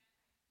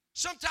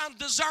 sometimes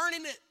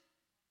discerning it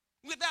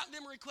without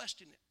them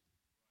requesting it.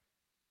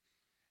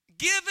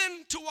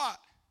 Given to what?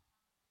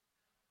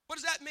 What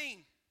does that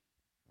mean?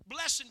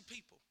 Blessing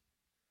people,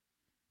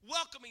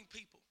 welcoming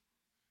people,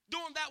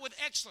 doing that with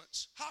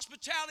excellence.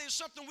 Hospitality is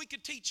something we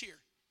could teach here.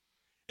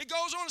 It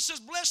goes on and says,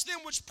 bless them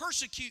which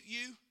persecute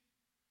you,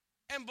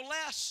 and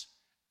bless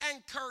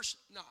and curse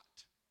not.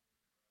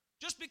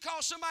 Just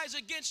because somebody's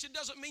against you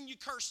doesn't mean you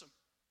curse them.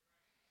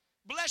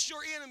 Bless your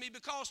enemy,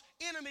 because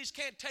enemies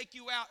can't take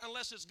you out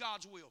unless it's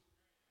God's will.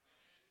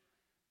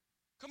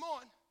 Come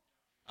on.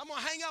 I'm going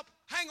to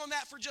hang on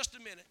that for just a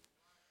minute.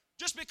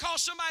 Just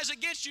because somebody's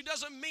against you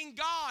doesn't mean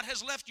God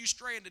has left you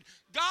stranded.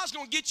 God's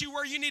going to get you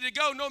where you need to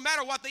go no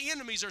matter what the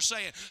enemies are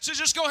saying. So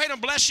just go ahead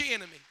and bless your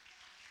enemy.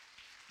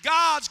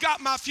 God's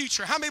got my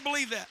future. How many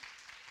believe that?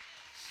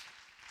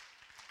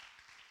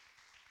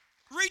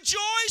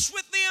 Rejoice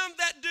with them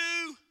that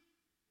do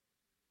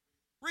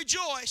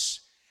rejoice,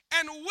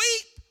 and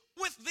weep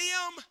with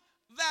them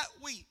that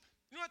weep.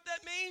 You know what that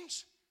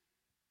means?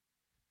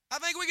 I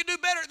think we could do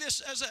better at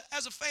this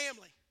as a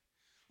family.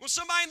 When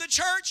somebody in the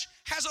church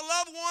has a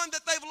loved one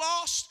that they've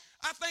lost,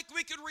 I think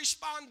we could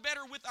respond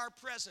better with our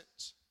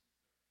presence.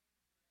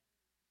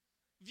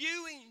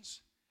 Viewings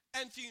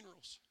and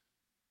funerals.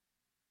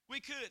 We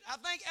could. I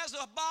think as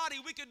a body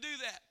we could do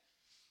that,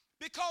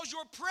 because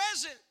your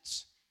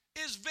presence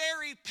is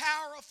very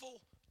powerful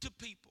to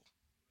people.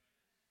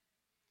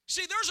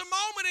 See, there's a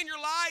moment in your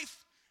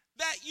life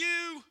that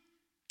you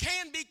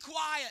can be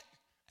quiet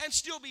and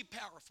still be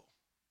powerful.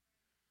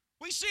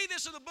 We see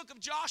this in the book of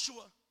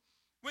Joshua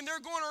when they're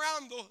going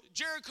around the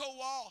Jericho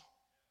wall.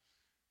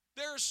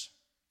 There's,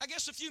 I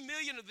guess, a few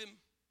million of them,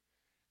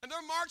 and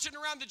they're marching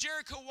around the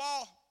Jericho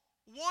wall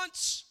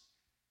once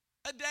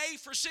a day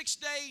for 6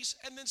 days,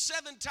 and then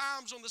 7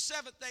 times on the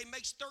 7th day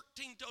makes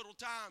 13 total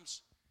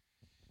times.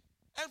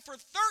 And for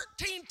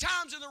 13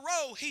 times in a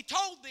row, he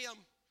told them,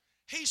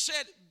 he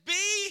said,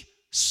 be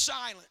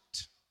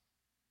silent.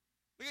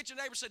 Look at your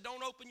neighbor and say,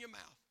 don't open your mouth.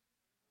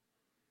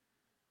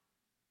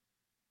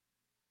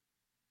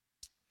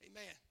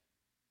 Amen.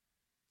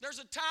 There's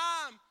a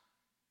time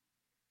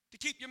to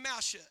keep your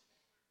mouth shut.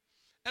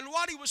 And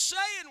what he was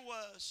saying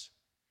was,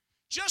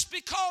 just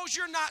because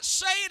you're not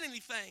saying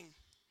anything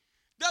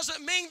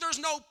doesn't mean there's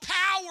no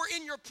power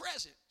in your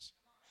presence.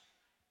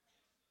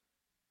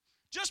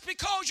 Just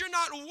because you're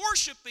not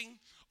worshiping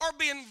or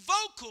being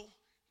vocal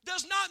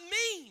does not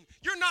mean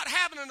you're not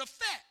having an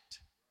effect.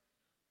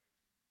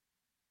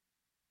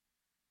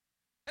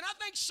 And I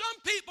think some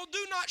people do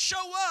not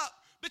show up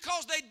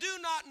because they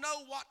do not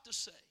know what to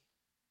say,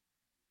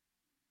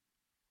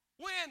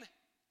 when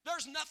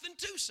there's nothing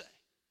to say.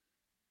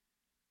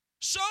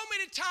 So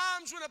many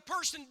times when a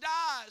person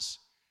dies,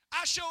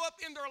 I show up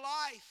in their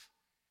life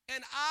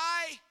and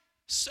I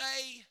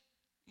say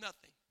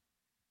nothing.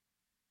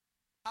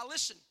 I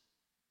listen.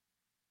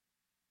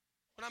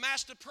 When I'm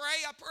asked to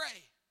pray, I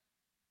pray.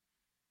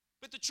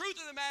 But the truth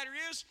of the matter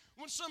is,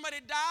 when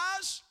somebody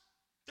dies,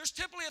 there's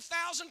typically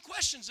 1,000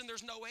 questions and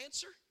there's no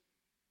answer.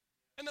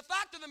 And the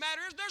fact of the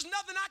matter is, there's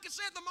nothing I can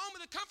say at the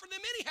moment to comfort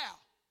them anyhow.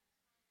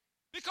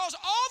 Because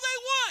all they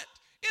want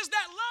is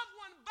that loved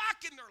one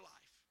back in their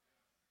life.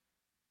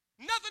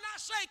 Nothing I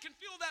say can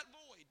fill that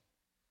void.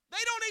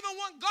 They don't even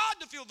want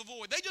God to fill the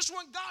void. They just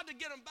want God to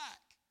get them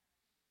back.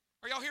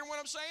 Are y'all hearing what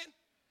I'm saying?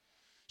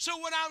 So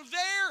when I'm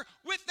there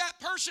with that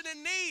person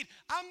in need,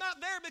 I'm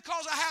not there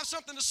because I have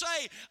something to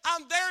say.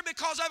 I'm there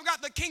because I've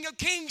got the King of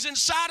Kings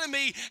inside of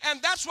me, and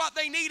that's what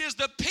they need, is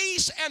the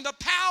peace and the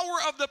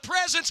power of the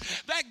presence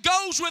that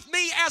goes with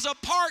me as a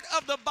part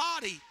of the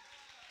body.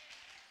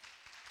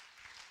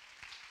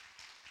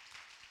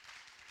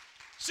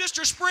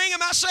 Sister Spring,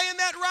 am I saying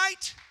that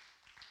right?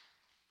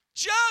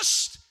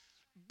 Just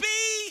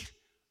be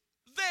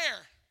there.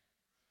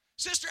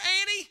 Sister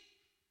Annie,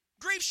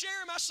 grief share,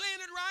 am I saying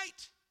it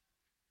right?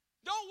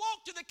 Don't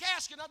walk to the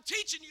casket. I'm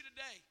teaching you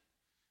today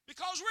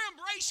because we're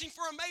embracing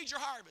for a major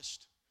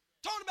harvest.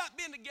 Talking about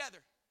being together.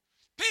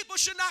 People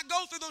should not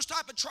go through those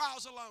type of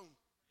trials alone.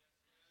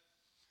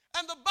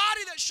 And the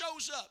body that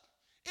shows up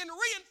in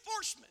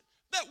reinforcement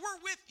that we're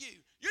with you.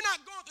 You're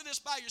not going through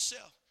this by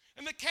yourself.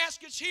 and the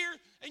casket's here,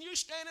 and you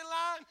stand in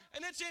line,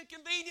 and it's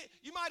inconvenient.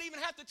 You might even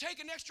have to take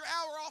an extra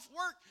hour off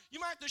work. You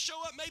might have to show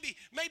up, maybe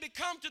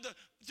come to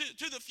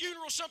the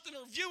funeral or something,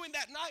 or viewing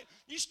that night.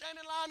 You stand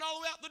in line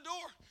all the way out the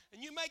door,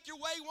 and you make your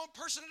way one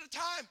person at a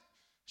time.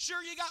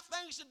 Sure, you got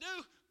things to do,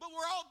 but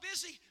we're all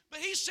busy.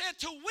 But he said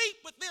to weep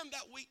with them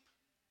that weep.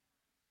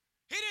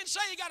 He didn't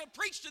say you got to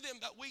preach to them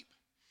that weep.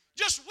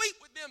 Just weep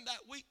with them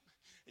that weep.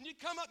 And you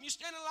come up and you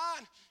stand in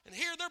line, and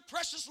here their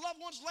precious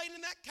loved ones laying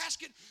in that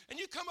casket, and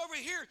you come over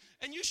here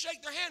and you shake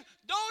their hand.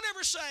 Don't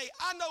ever say,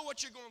 I know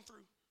what you're going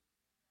through.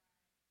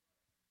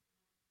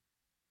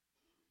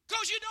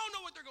 Because you don't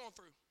know what they're going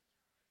through.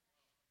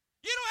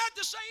 You don't have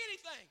to say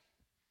anything.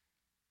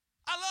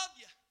 I love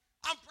you.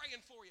 I'm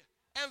praying for you.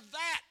 And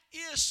that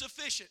is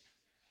sufficient.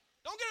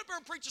 Don't get up there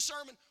and preach a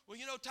sermon. Well,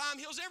 you know,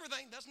 time heals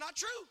everything. That's not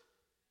true.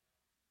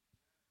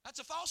 That's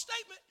a false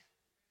statement.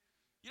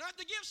 You don't have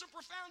to give some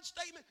profound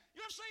statement. You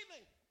don't have to say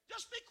anything.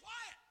 Just be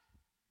quiet.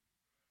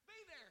 Be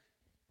there.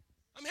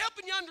 I'm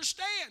helping you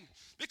understand.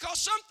 Because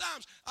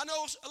sometimes, I know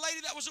a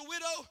lady that was a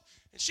widow,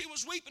 and she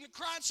was weeping and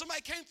crying.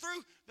 Somebody came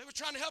through. They were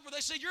trying to help her.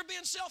 They said, you're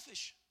being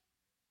selfish.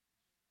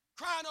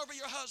 Crying over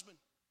your husband.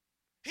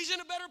 He's in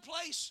a better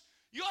place.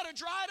 You ought to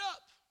dry it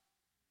up.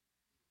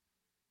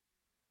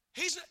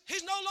 He's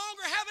no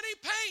longer having any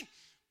pain.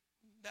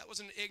 That was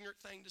an ignorant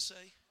thing to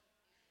say.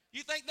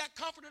 You think that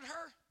comforted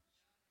her?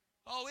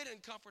 Oh, it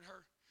didn't comfort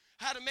her.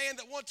 I had a man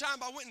that one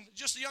time I went and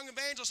just a young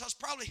evangelist. I was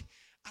probably,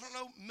 I don't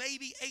know,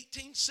 maybe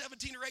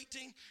 17 or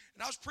 18.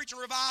 And I was preaching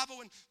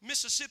revival in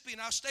Mississippi.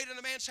 And I stayed in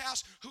a man's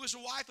house who his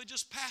wife had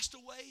just passed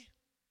away.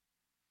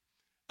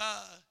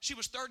 She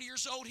was 30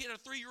 years old. He had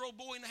a 3-year-old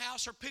boy in the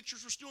house. Her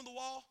pictures were still on the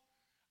wall.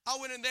 I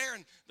went in there,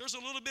 and there was a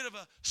little bit of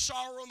a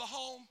sorrow in the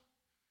home.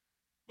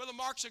 Brother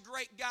Mark's a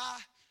great guy.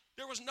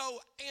 There was no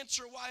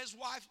answer why his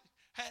wife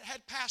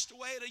had passed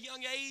away at a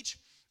young age.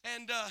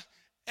 And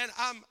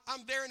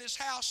I'm there in his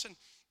house and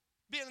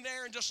being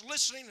there and just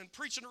listening and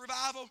preaching a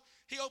revival.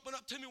 He opened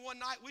up to me one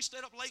night. We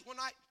stayed up late one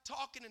night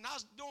talking, and I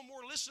was doing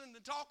more listening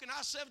than talking. I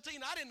was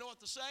 17. I didn't know what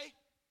to say.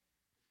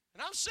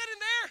 And I'm sitting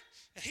there,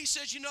 and he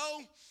says, you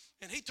know,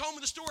 and he told me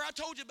the story I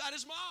told you about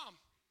his mom,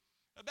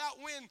 about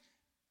when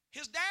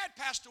his dad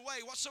passed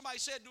away, what somebody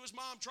said to his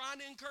mom trying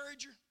to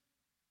encourage her.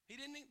 They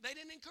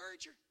didn't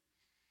encourage her.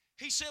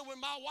 He said, when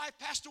my wife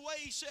passed away,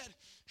 he said,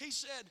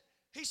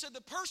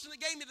 the person that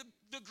gave me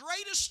the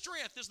greatest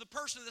strength is the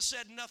person that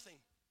said nothing.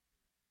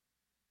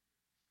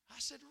 I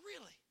said,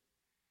 really?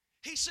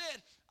 He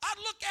said, I'd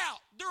look out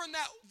during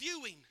that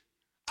viewing.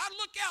 I'd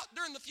look out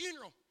during the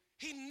funeral.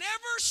 He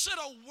never said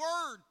a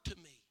word to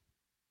me,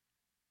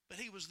 but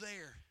he was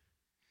there,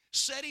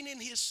 sitting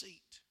in his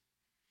seat.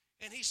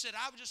 And he said,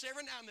 I would just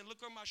every now and then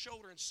look over my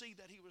shoulder and see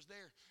that he was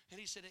there. And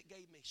he said, it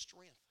gave me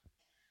strength.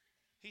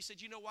 He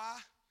said, you know why?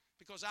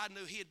 Because I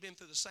knew he had been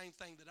through the same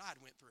thing that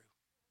I'd went through.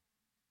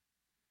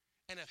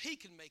 And if he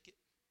can make it,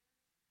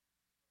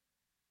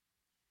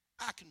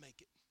 I can make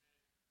it.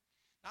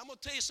 Now, I'm going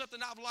to tell you something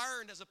I've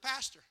learned as a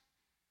pastor.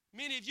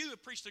 Many of you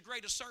have preached the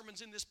greatest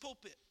sermons in this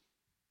pulpit.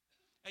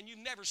 And you've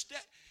never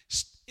stepped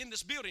in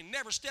this building,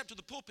 never stepped to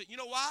the pulpit. You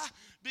know why?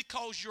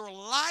 Because your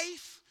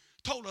life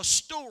told a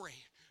story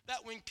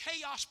that when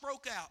chaos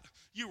broke out,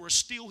 you were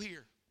still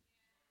here.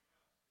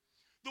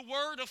 The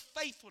word of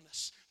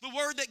faithfulness, the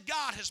word that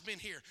God has been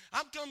here.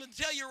 I'm coming to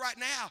tell you right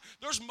now,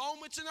 there's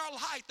moments in our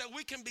life that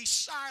we can be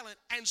silent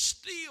and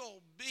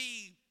still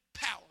be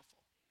powerful.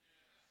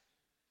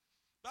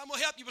 But I'm going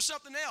to help you with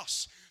something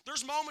else.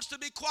 There's moments to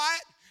be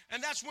quiet,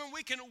 and that's when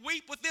we can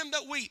weep with them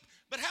that weep.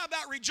 But how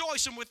about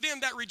rejoicing with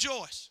them that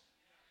rejoice?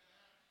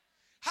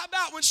 How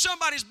about when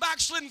somebody's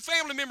backslidden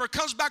family member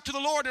comes back to the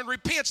Lord and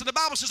repents, and the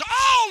Bible says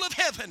all of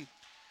heaven,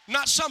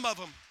 not some of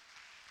them,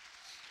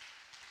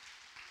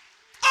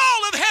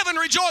 all of heaven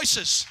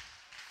rejoices.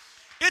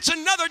 It's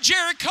another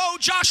Jericho,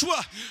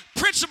 Joshua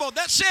principle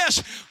that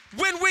says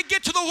when we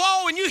get to the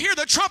wall and you hear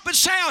the trumpet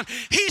sound,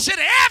 he said,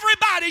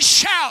 everybody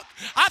shout.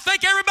 I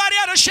think everybody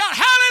ought to shout,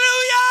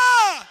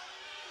 hallelujah.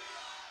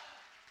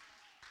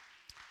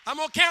 I'm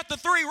going to count to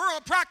 3. We're going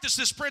to practice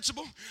this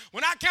principle.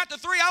 When I count to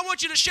 3, I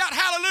want you to shout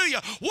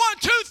hallelujah. 1,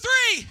 2,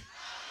 3.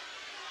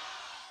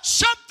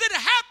 Something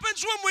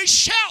happens when we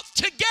shout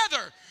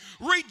together.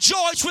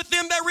 Rejoice with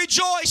them that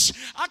rejoice.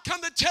 I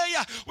come to tell you,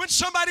 when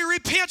somebody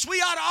repents, we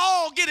ought to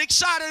all get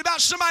excited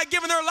about somebody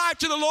giving their life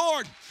to the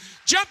Lord.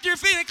 Jump to your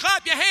feet and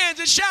clap your hands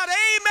and shout,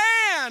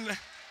 amen.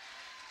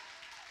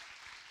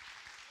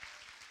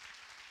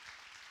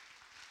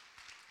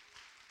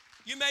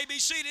 You may be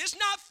seated. It's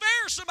not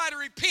fair somebody to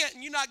repent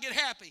and you not get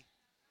happy.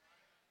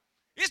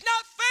 It's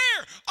not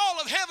fair all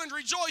of heaven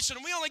rejoicing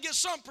and we only get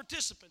some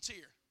participants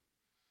here.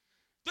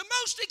 The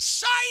most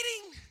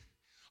exciting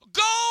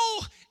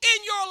goal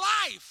in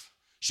your life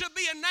should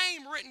be a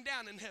name written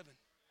down in heaven.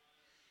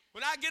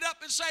 When I get up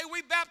and say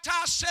we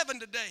baptized 7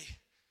 today,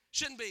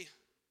 shouldn't be,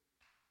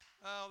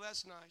 oh,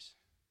 that's nice.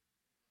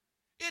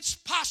 It's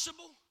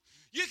possible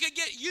you could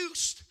get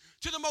used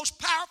to the most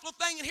powerful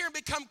thing in here and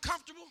become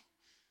comfortable.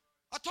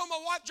 I told my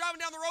wife driving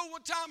down the road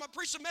one time, I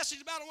preached a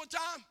message about it one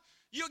time,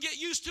 you'll get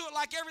used to it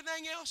like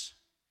everything else.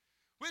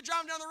 We were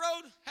driving down the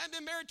road, hadn't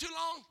been married too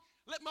long,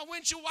 let my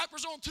windshield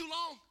wipers on too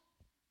long.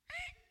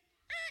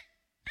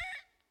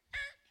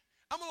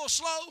 I'm a little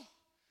slow.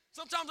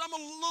 Sometimes I'm a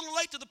little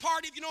late to the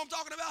party, if you know what I'm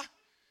talking about.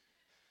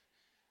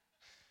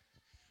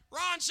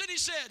 Ron City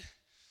said,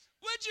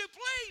 would you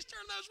please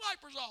turn those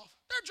wipers off?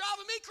 They're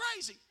driving me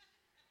crazy.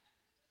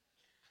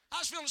 I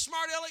was feeling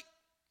smart aleck.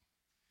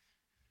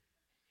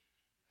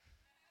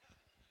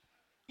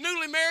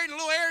 Newly married and a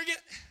little arrogant.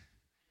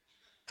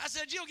 I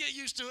said, you'll get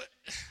used to it.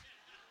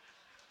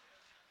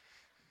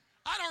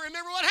 I don't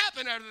remember what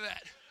happened after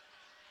that.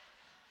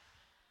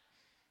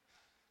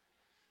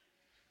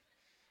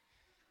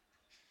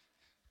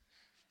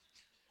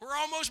 We're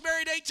almost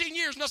married 18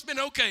 years, and that's been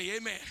okay,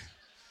 amen.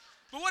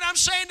 But what I'm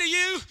saying to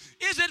you,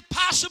 is it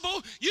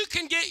possible you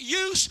can get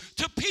used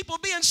to people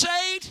being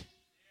saved?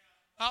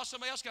 Oh,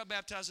 somebody else got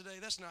baptized today.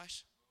 That's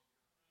nice.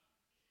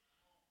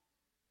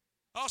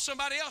 Oh,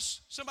 somebody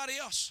else.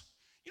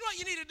 You know what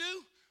you need to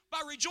do?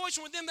 By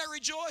rejoicing with them that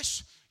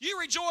rejoice, you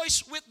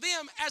rejoice with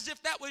them as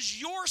if that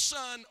was your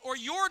son or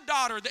your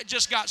daughter that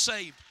just got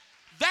saved.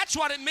 That's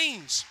what it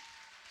means.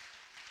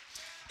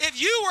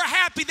 If you were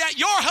happy that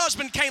your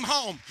husband came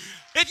home,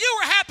 if you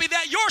were happy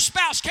that your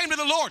spouse came to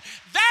the Lord,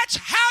 that's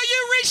how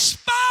you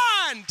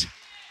respond.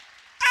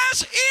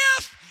 As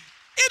if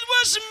it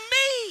was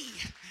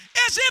me.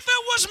 As if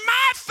it was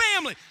my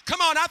family. Come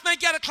on, I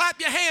think you ought to clap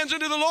your hands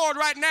unto the Lord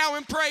right now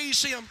and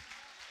praise Him.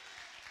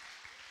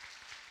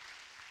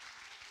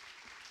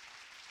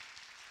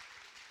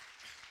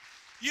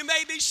 You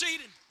may be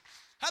seated.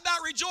 How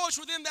about rejoice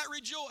with them that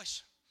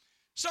rejoice?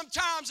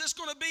 Sometimes it's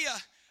going to be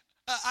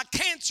a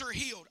cancer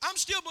healed. I'm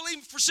still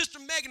believing for Sister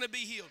Megan to be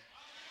healed.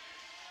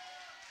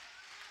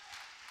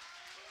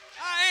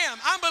 I am.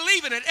 I'm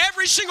believing it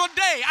every single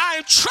day. I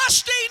am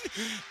trusting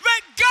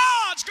that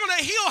God's going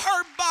to heal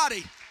her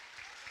body.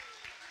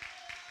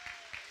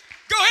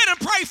 Go ahead and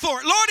pray for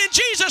it. Lord, in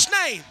Jesus'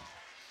 name.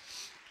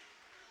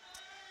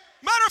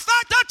 Matter of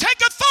fact, I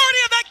take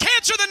authority of that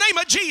cancer in the name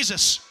of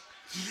Jesus.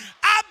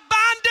 I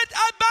bind it.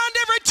 I bind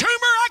every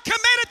tumor. I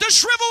command it to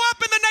shrivel up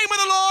in the name of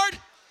the Lord.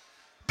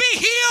 Be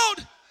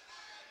healed.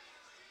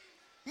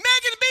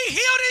 Megan, be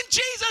healed in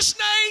Jesus'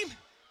 name.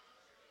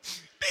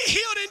 Be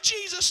healed in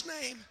Jesus'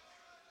 name.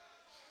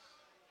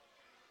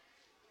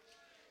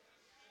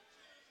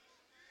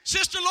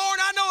 Sister Lauren,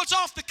 I know it's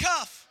off the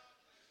cuff,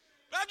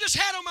 but I've just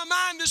had on my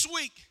mind this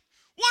week.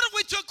 What if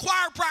we took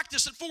choir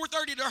practice at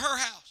 4:30 to her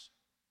house?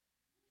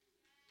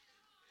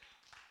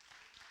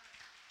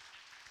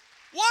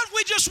 What if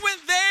we just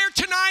went there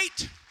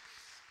tonight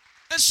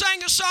and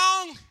sang a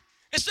song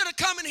instead of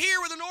coming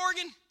here with an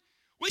organ?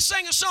 We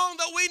sang a song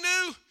that we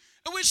knew,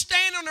 and we'd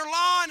stand on her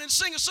lawn and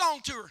sing a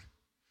song to her.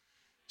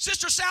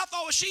 Sister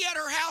Southall, was she at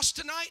her house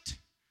tonight?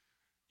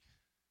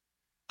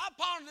 I've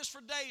pondered this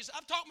for days.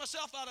 I've talked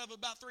myself out of it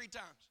about 3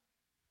 times.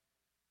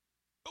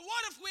 But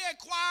what if we had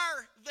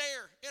choir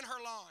there in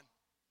her lawn?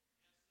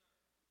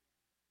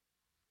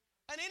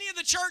 And any of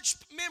the church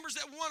members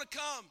that want to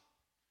come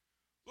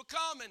will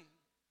come and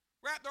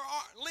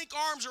link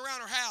arms around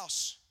her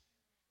house.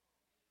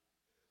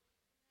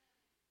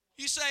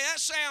 You say, that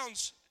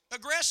sounds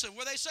aggressive.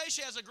 Well, they say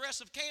she has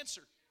aggressive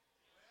cancer.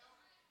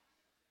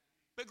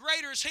 But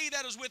greater is He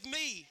that is with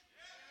me.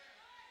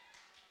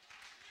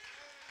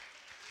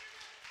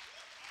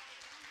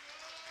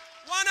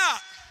 Why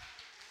not?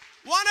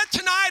 Why not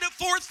tonight at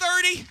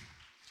 4:30,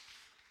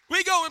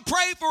 we go and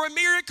pray for a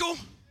miracle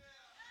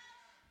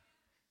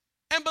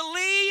and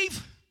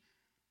believe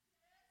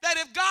that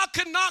if God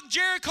could knock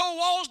Jericho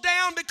walls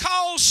down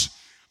because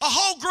a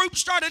whole group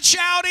started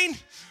shouting,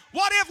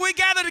 what if we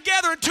gather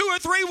together and 2 or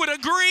 3 would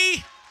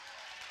agree?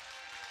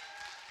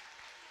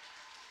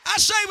 I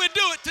say we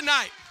do it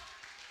tonight.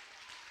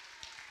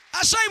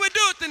 I say we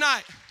do it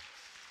tonight.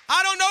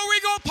 I don't know where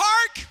we're going to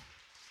park,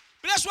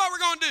 but that's what we're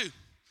going to do.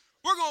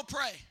 We're going to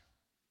pray.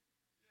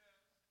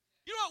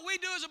 You know what we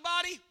do as a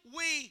body?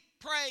 We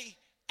pray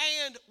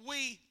and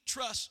we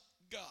trust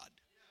God.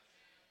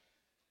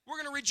 We're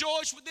going to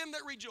rejoice with them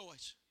that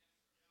rejoice.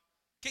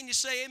 Can you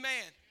say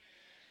amen?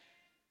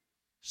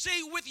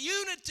 See, with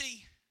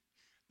unity,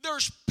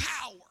 there's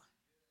power.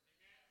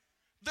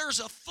 There's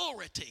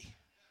authority.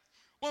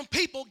 When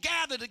people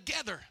gather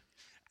together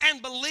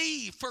and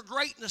believe for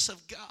greatness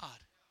of God.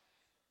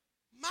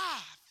 I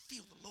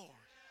feel the Lord.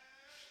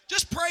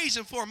 Just praise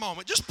Him for a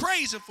moment. Just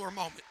praise Him for a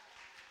moment.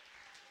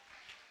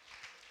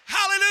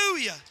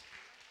 Hallelujah.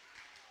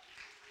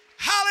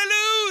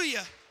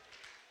 Hallelujah.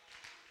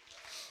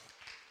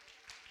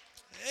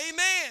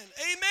 Amen.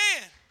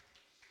 Amen.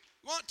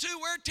 Want to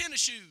wear tennis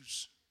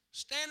shoes.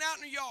 Stand out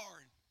in the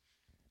yard.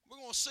 We're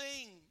going to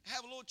sing,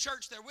 have a little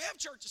church there. We have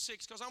church at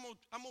 6 because I'm going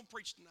to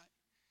preach tonight.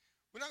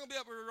 We're not going to be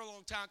up here a real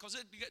long time because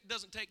it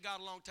doesn't take God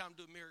a long time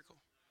to do a miracle.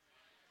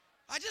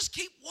 I just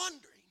keep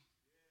wondering.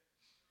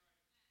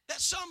 At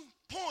some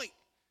point,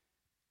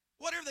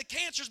 whatever the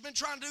cancer's been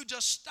trying to do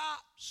just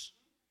stops.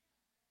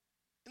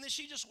 And then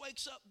she just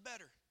wakes up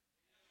better.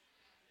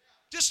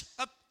 Just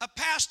a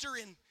pastor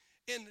in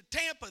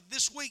Tampa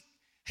this week,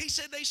 he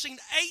said they seen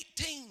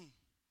 18,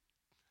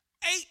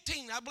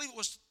 I believe it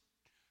was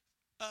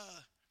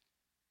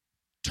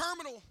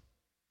terminal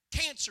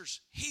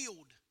cancers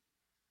healed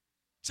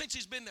since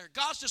he's been there.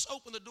 God's just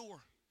opened the door.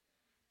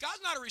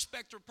 God's not a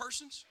respecter of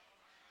persons.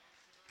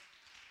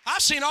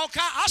 I've seen all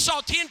kinds. I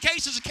saw 10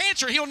 cases of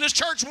cancer healed in this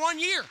church 1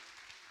 year.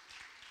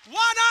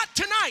 Why not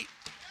tonight?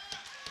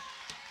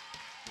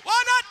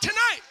 Why not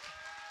tonight?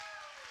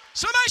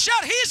 Somebody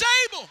shout, he's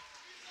able.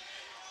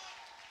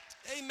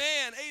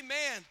 Amen,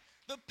 amen.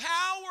 The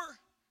power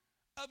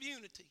of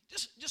unity.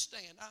 Just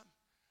stand.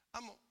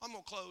 I'm going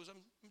to close.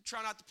 I'm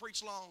trying not to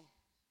preach long.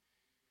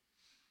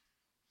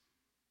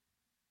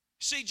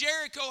 See,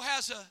 Jericho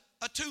has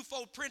a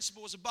twofold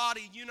principle as a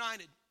body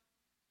united.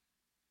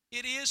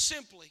 It is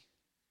simply,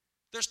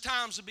 there's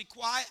times to be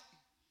quiet,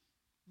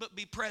 but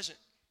be present.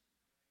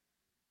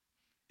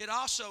 It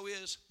also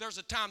is, there's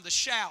a time to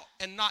shout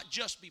and not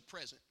just be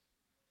present.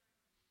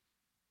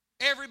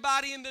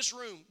 Everybody in this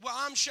room, well,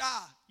 I'm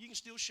shy. You can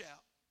still shout.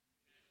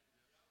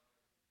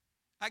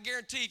 I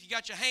guarantee if you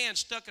got your hand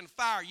stuck in the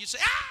fire, you say,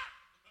 ah!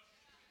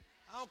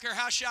 I don't care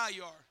how shy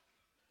you are.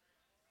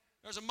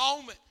 There's a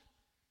moment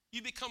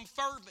you become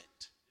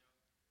fervent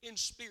in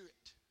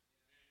spirit.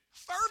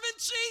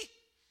 Fervency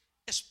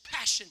is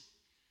passion.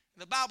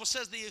 The Bible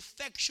says the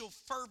effectual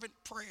fervent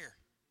prayer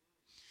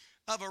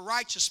of a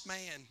righteous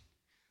man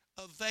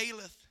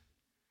availeth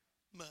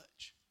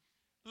much.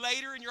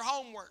 Later in your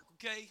homework,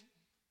 okay?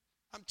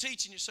 I'm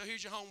teaching you, so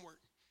here's your homework.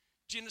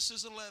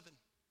 Genesis 11.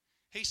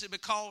 He said,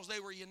 because they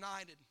were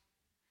united,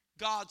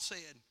 God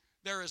said,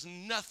 there is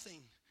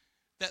nothing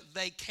that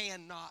they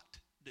cannot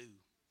do.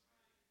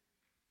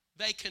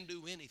 They can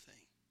do anything,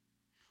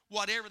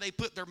 whatever they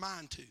put their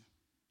mind to.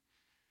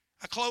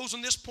 I close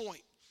on this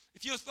point.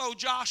 If you'll throw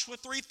Joshua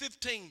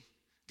 3:15,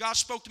 God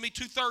spoke to me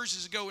 2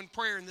 Thursdays ago in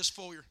prayer in this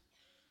foyer.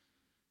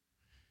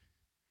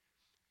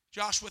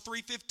 Joshua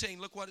 3:15,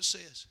 look what it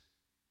says.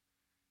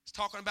 It's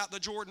talking about the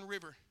Jordan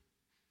River.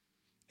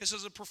 This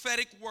is a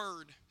prophetic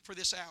word for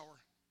this hour.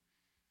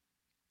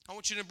 I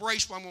want you to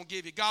embrace what I'm going to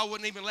give you. God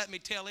wouldn't even let me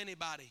tell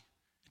anybody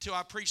until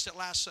I preached it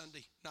last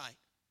Sunday night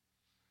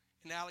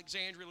in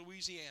Alexandria,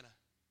 Louisiana.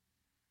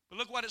 But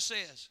look what it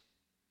says.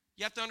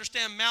 You have to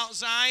understand Mount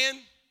Zion,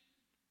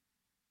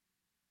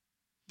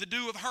 the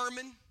dew of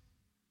Hermon.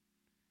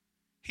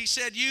 He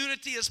said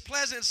unity is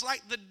pleasant. It's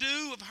like the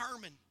dew of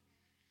Hermon.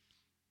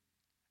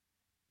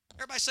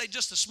 Everybody say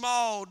just a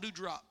small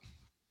dewdrop.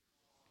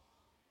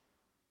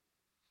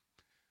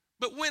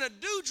 But when a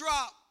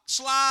dewdrop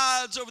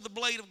slides over the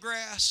blade of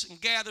grass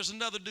and gathers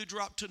another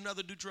dewdrop to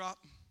another dewdrop,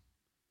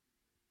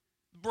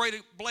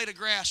 the blade of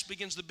grass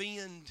begins to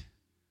bend,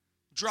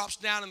 drops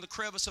down in the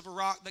crevice of a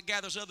rock that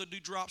gathers other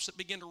dewdrops that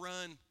begin to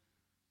run,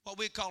 what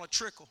we call a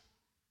trickle.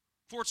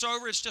 Before it's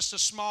over, it's just a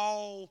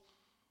small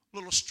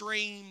little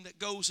stream that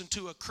goes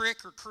into a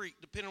creek or creek,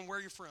 depending on where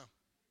you're from.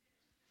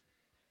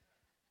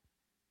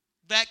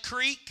 That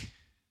creek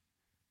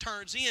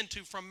turns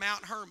into, from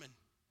Mount Hermon,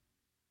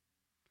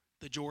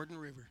 the Jordan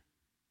River.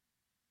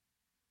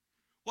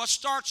 What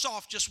starts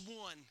off just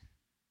one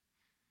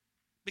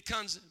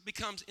becomes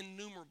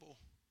innumerable.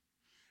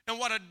 And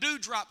what a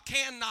dewdrop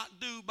cannot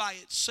do by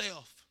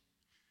itself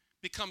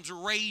becomes a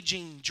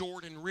raging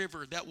Jordan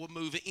River that will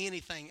move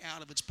anything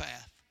out of its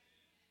path.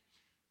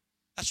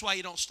 That's why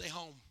you don't stay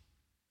home.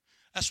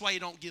 That's why you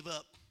don't give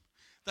up.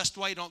 That's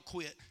why you don't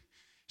quit.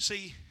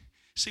 See,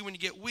 when you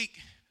get weak,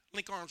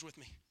 link arms with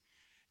me.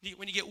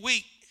 When you get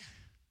weak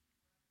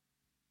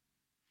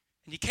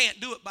and you can't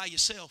do it by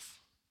yourself,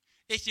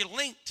 if you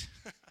linked,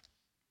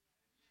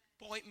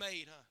 point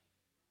made, huh?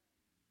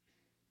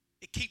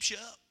 It keeps you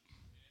up.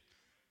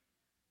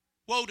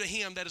 Woe to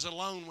him that is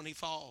alone when he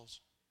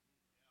falls.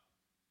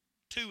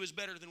 2 is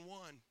better than 1.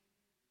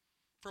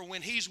 For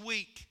when he's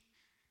weak,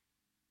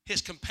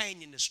 his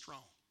companion is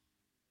strong.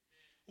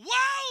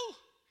 Woe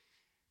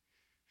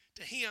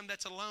to him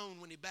that's alone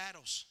when he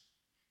battles.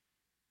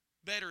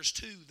 Better is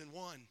 2 than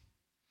 1.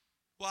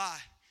 Why?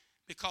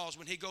 Because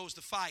when he goes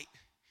to fight,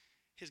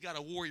 he's got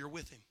a warrior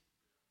with him.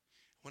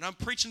 When I'm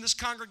preaching this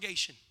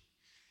congregation,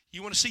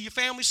 you want to see your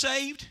family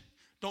saved?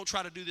 Don't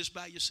try to do this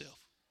by yourself.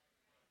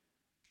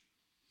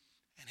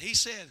 And he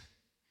said,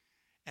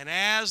 and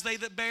as they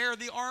that bear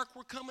the ark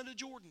were coming to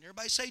Jordan.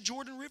 Everybody say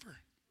Jordan River.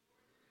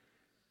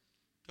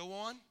 Go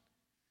on.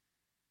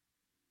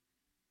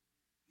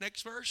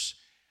 Next verse.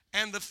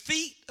 And the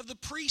feet of the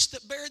priests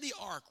that bear the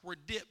ark were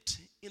dipped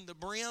in the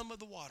brim of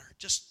the water.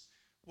 Just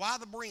why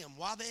the brim?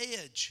 Why the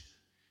edge?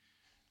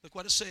 Look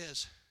what it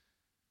says.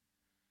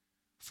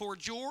 For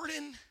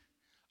Jordan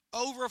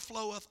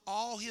overfloweth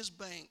all his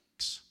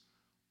banks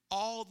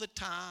all the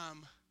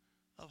time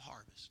of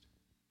harvest.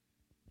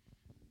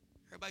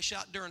 Everybody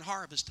shout during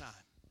harvest time.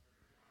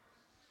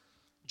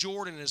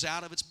 Jordan is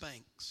out of its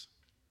banks.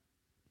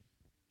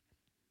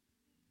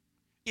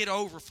 It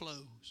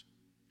overflows.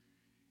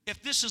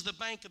 If this is the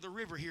bank of the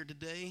river here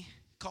today,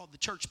 called the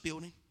church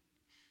building,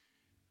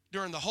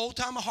 during the whole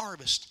time of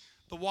harvest,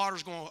 the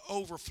water's going to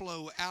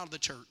overflow out of the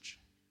church.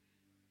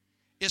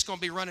 It's going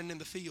to be running in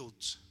the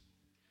fields,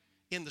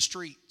 in the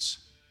streets.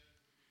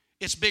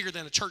 It's bigger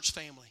than a church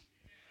family.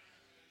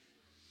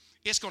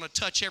 It's going to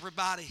touch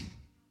everybody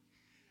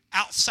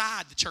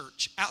outside the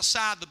church,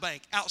 outside the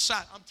bank,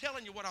 outside. I'm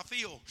telling you what I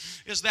feel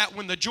is that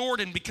when the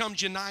Jordan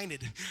becomes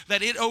united,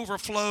 that it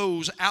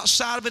overflows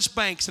outside of its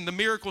banks and the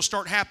miracles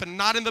start happening,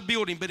 not in the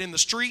building, but in the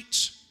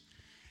streets,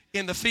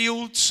 in the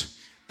fields,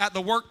 at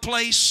the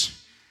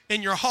workplace,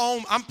 in your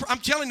home. I'm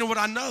telling you what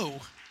I know.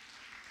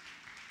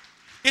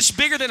 It's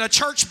bigger than a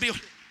church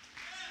building.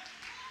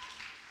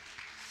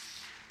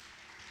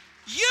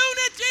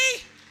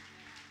 Unity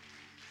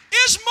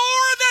is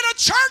more than a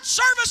church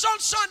service on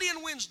Sunday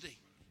and Wednesday.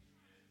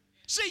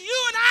 See,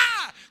 you and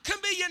I can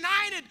be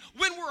united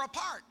when we're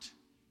apart.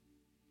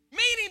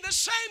 Meaning the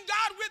same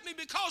God with me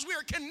because we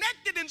are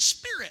connected in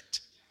spirit.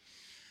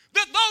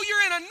 That though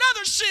you're in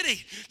another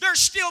city, there's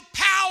still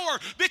power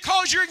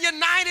because you're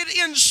united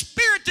in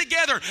spirit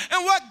together.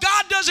 And what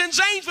God does in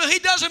Zanesville, He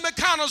does in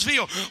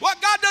McConnellsville.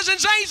 What God does in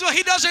Zanesville,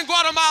 He does in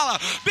Guatemala.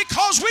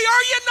 Because we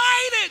are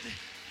united.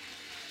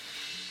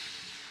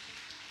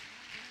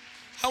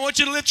 I want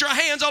you to lift your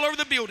hands all over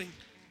the building.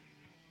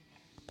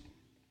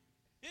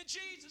 In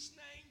Jesus'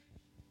 name.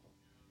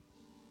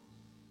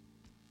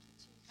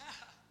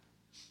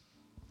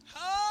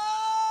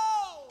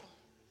 Oh!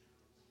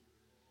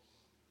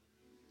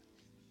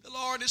 The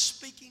Lord is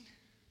speaking.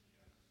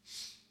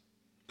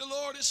 The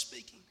Lord is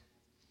speaking.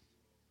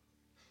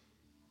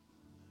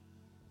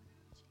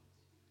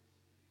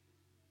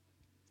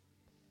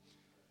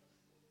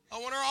 I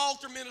want our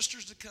altar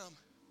ministers to come.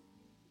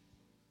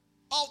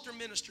 Altar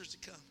ministers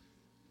to come.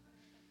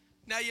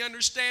 Now you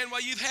understand why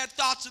you've had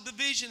thoughts of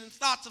division and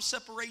thoughts of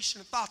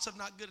separation and thoughts of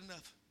not good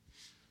enough.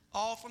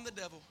 All from the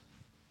devil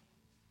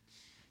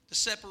to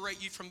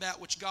separate you from that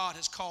which God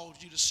has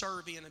called you to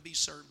serve in and be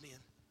served in.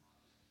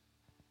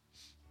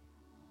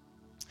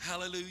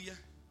 Hallelujah.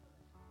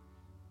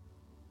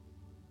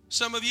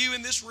 Some of you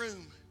in this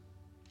room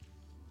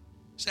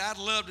say, I'd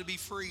love to be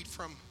freed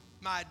from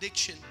my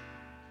addiction.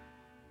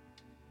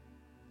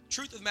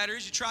 Truth of the matter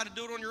is you tried to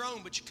do it on your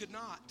own, but you could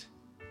not.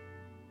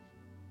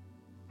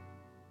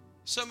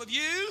 Some of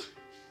you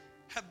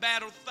have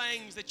battled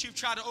things that you've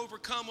tried to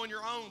overcome on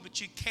your own, but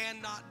you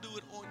cannot do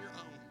it on your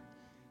own.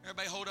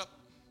 Everybody hold up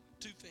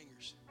 2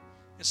 fingers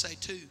and say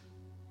 2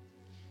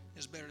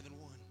 is better than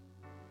 1.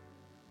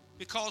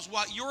 Because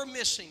what you're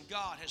missing,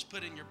 God has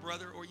put in your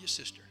brother or your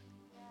sister.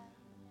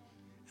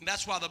 And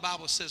that's why the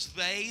Bible says,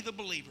 they, the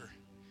believer,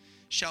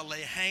 shall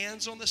lay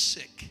hands on the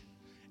sick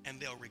and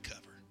they'll recover.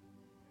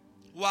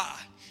 Why?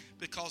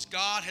 Because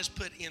God has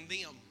put in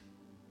them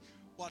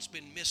what's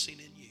been missing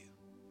in you.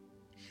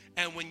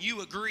 And when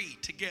you agree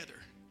together,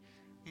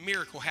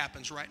 miracle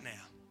happens right now.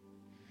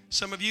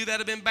 Some of you that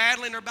have been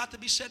battling are about to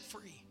be set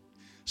free.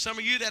 Some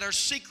of you that are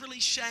secretly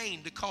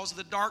shamed because of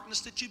the darkness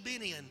that you've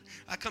been in,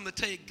 I come to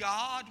tell you,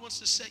 God wants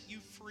to set you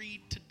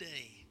free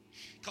today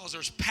because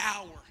there's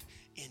power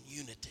in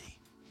unity.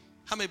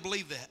 How many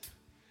believe that?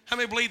 How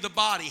many believe the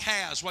body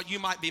has what you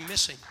might be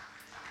missing?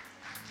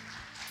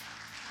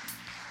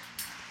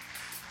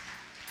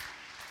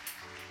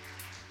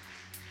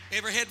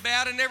 Every head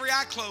bowed and every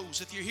eye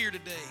closed if you're here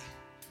today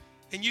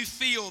and you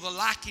feel the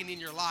lacking in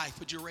your life,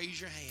 would you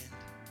raise your hand?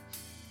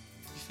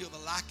 You feel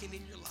the lacking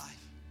in your life.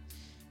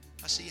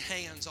 I see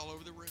hands all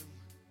over the room.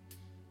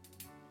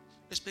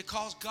 It's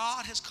because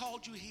God has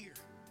called you here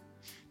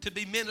to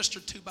be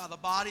ministered to by the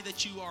body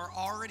that you are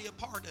already a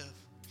part of.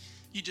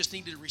 You just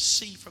need to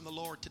receive from the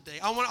Lord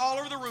today. I want all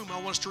over the room, I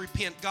want us to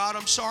repent. God,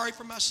 I'm sorry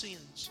for my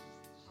sins.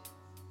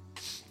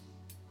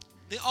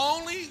 The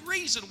only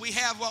reason we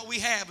have what we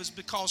have is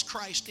because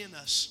Christ in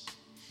us.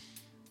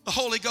 The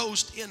Holy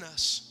Ghost in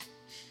us.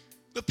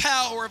 The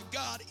power of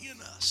God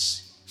in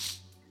us.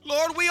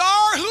 Lord, we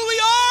are who we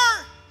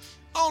are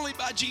only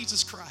by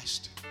Jesus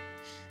Christ.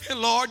 And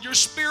Lord, your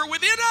Spirit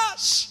within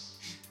us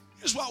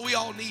is what we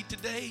all need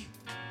today.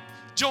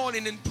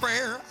 Joining in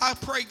prayer, I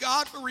pray,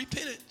 God, for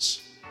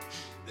repentance.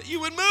 That you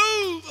would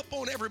move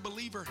upon every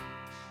believer.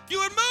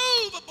 You would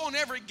move upon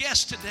every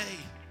guest today.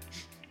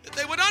 That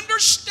they would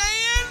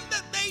understand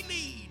that they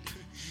need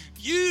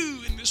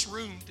you in this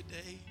room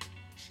today.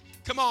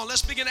 Come on,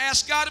 let's begin to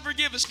ask God to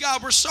forgive us.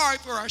 God, we're sorry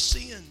for our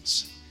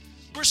sins.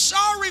 We're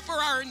sorry for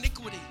our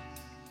iniquity.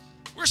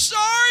 We're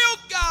sorry, oh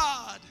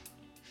God,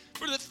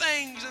 for the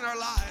things in our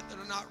life that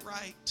are not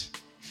right.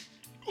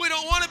 We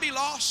don't want to be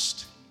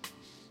lost.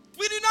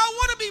 We do not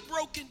want to be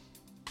broken.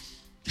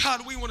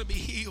 God, we want to be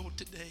healed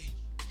today.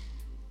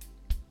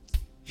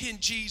 In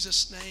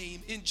Jesus'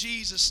 name, in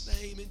Jesus'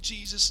 name, in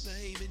Jesus'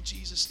 name, in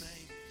Jesus'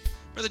 name.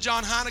 Brother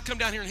John Hina, come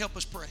down here and help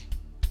us pray.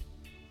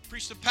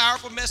 Preached a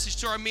powerful message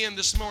to our men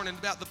this morning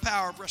about the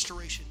power of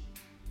restoration.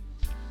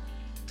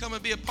 Come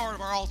and be a part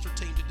of our altar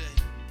team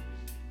today.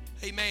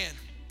 Amen.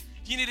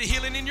 If you need a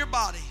healing in your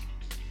body,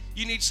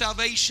 you need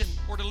salvation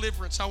or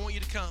deliverance, I want you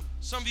to come.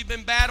 Some of you have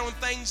been battling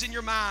things in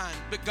your mind,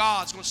 but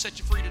God's going to set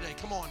you free today.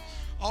 Come on.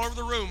 All over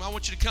the room, I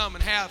want you to come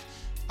and have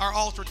our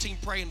altar team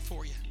praying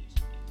for you.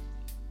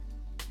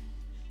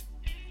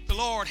 The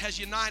Lord has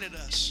united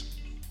us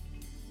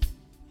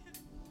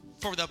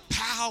for the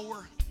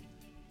power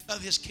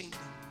of His kingdom.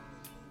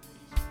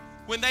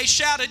 When they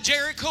shouted,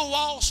 Jericho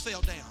walls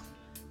fell down.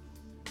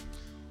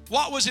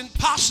 What was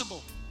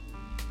impossible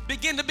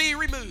begin to be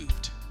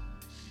removed.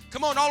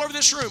 Come on, all over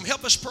this room,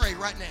 help us pray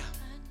right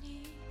now.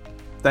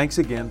 Thanks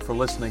again for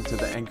listening to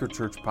the Anchor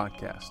Church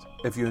podcast.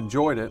 If you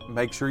enjoyed it,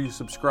 make sure you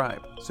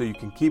subscribe so you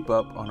can keep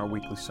up on our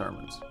weekly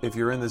sermons. If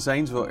you're in the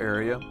Zanesville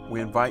area, we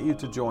invite you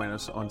to join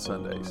us on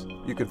Sundays.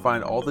 You can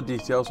find all the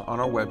details on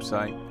our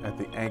website at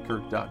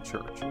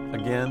theanchor.church.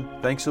 Again,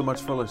 thanks so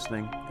much for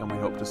listening, and we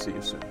hope to see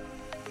you soon.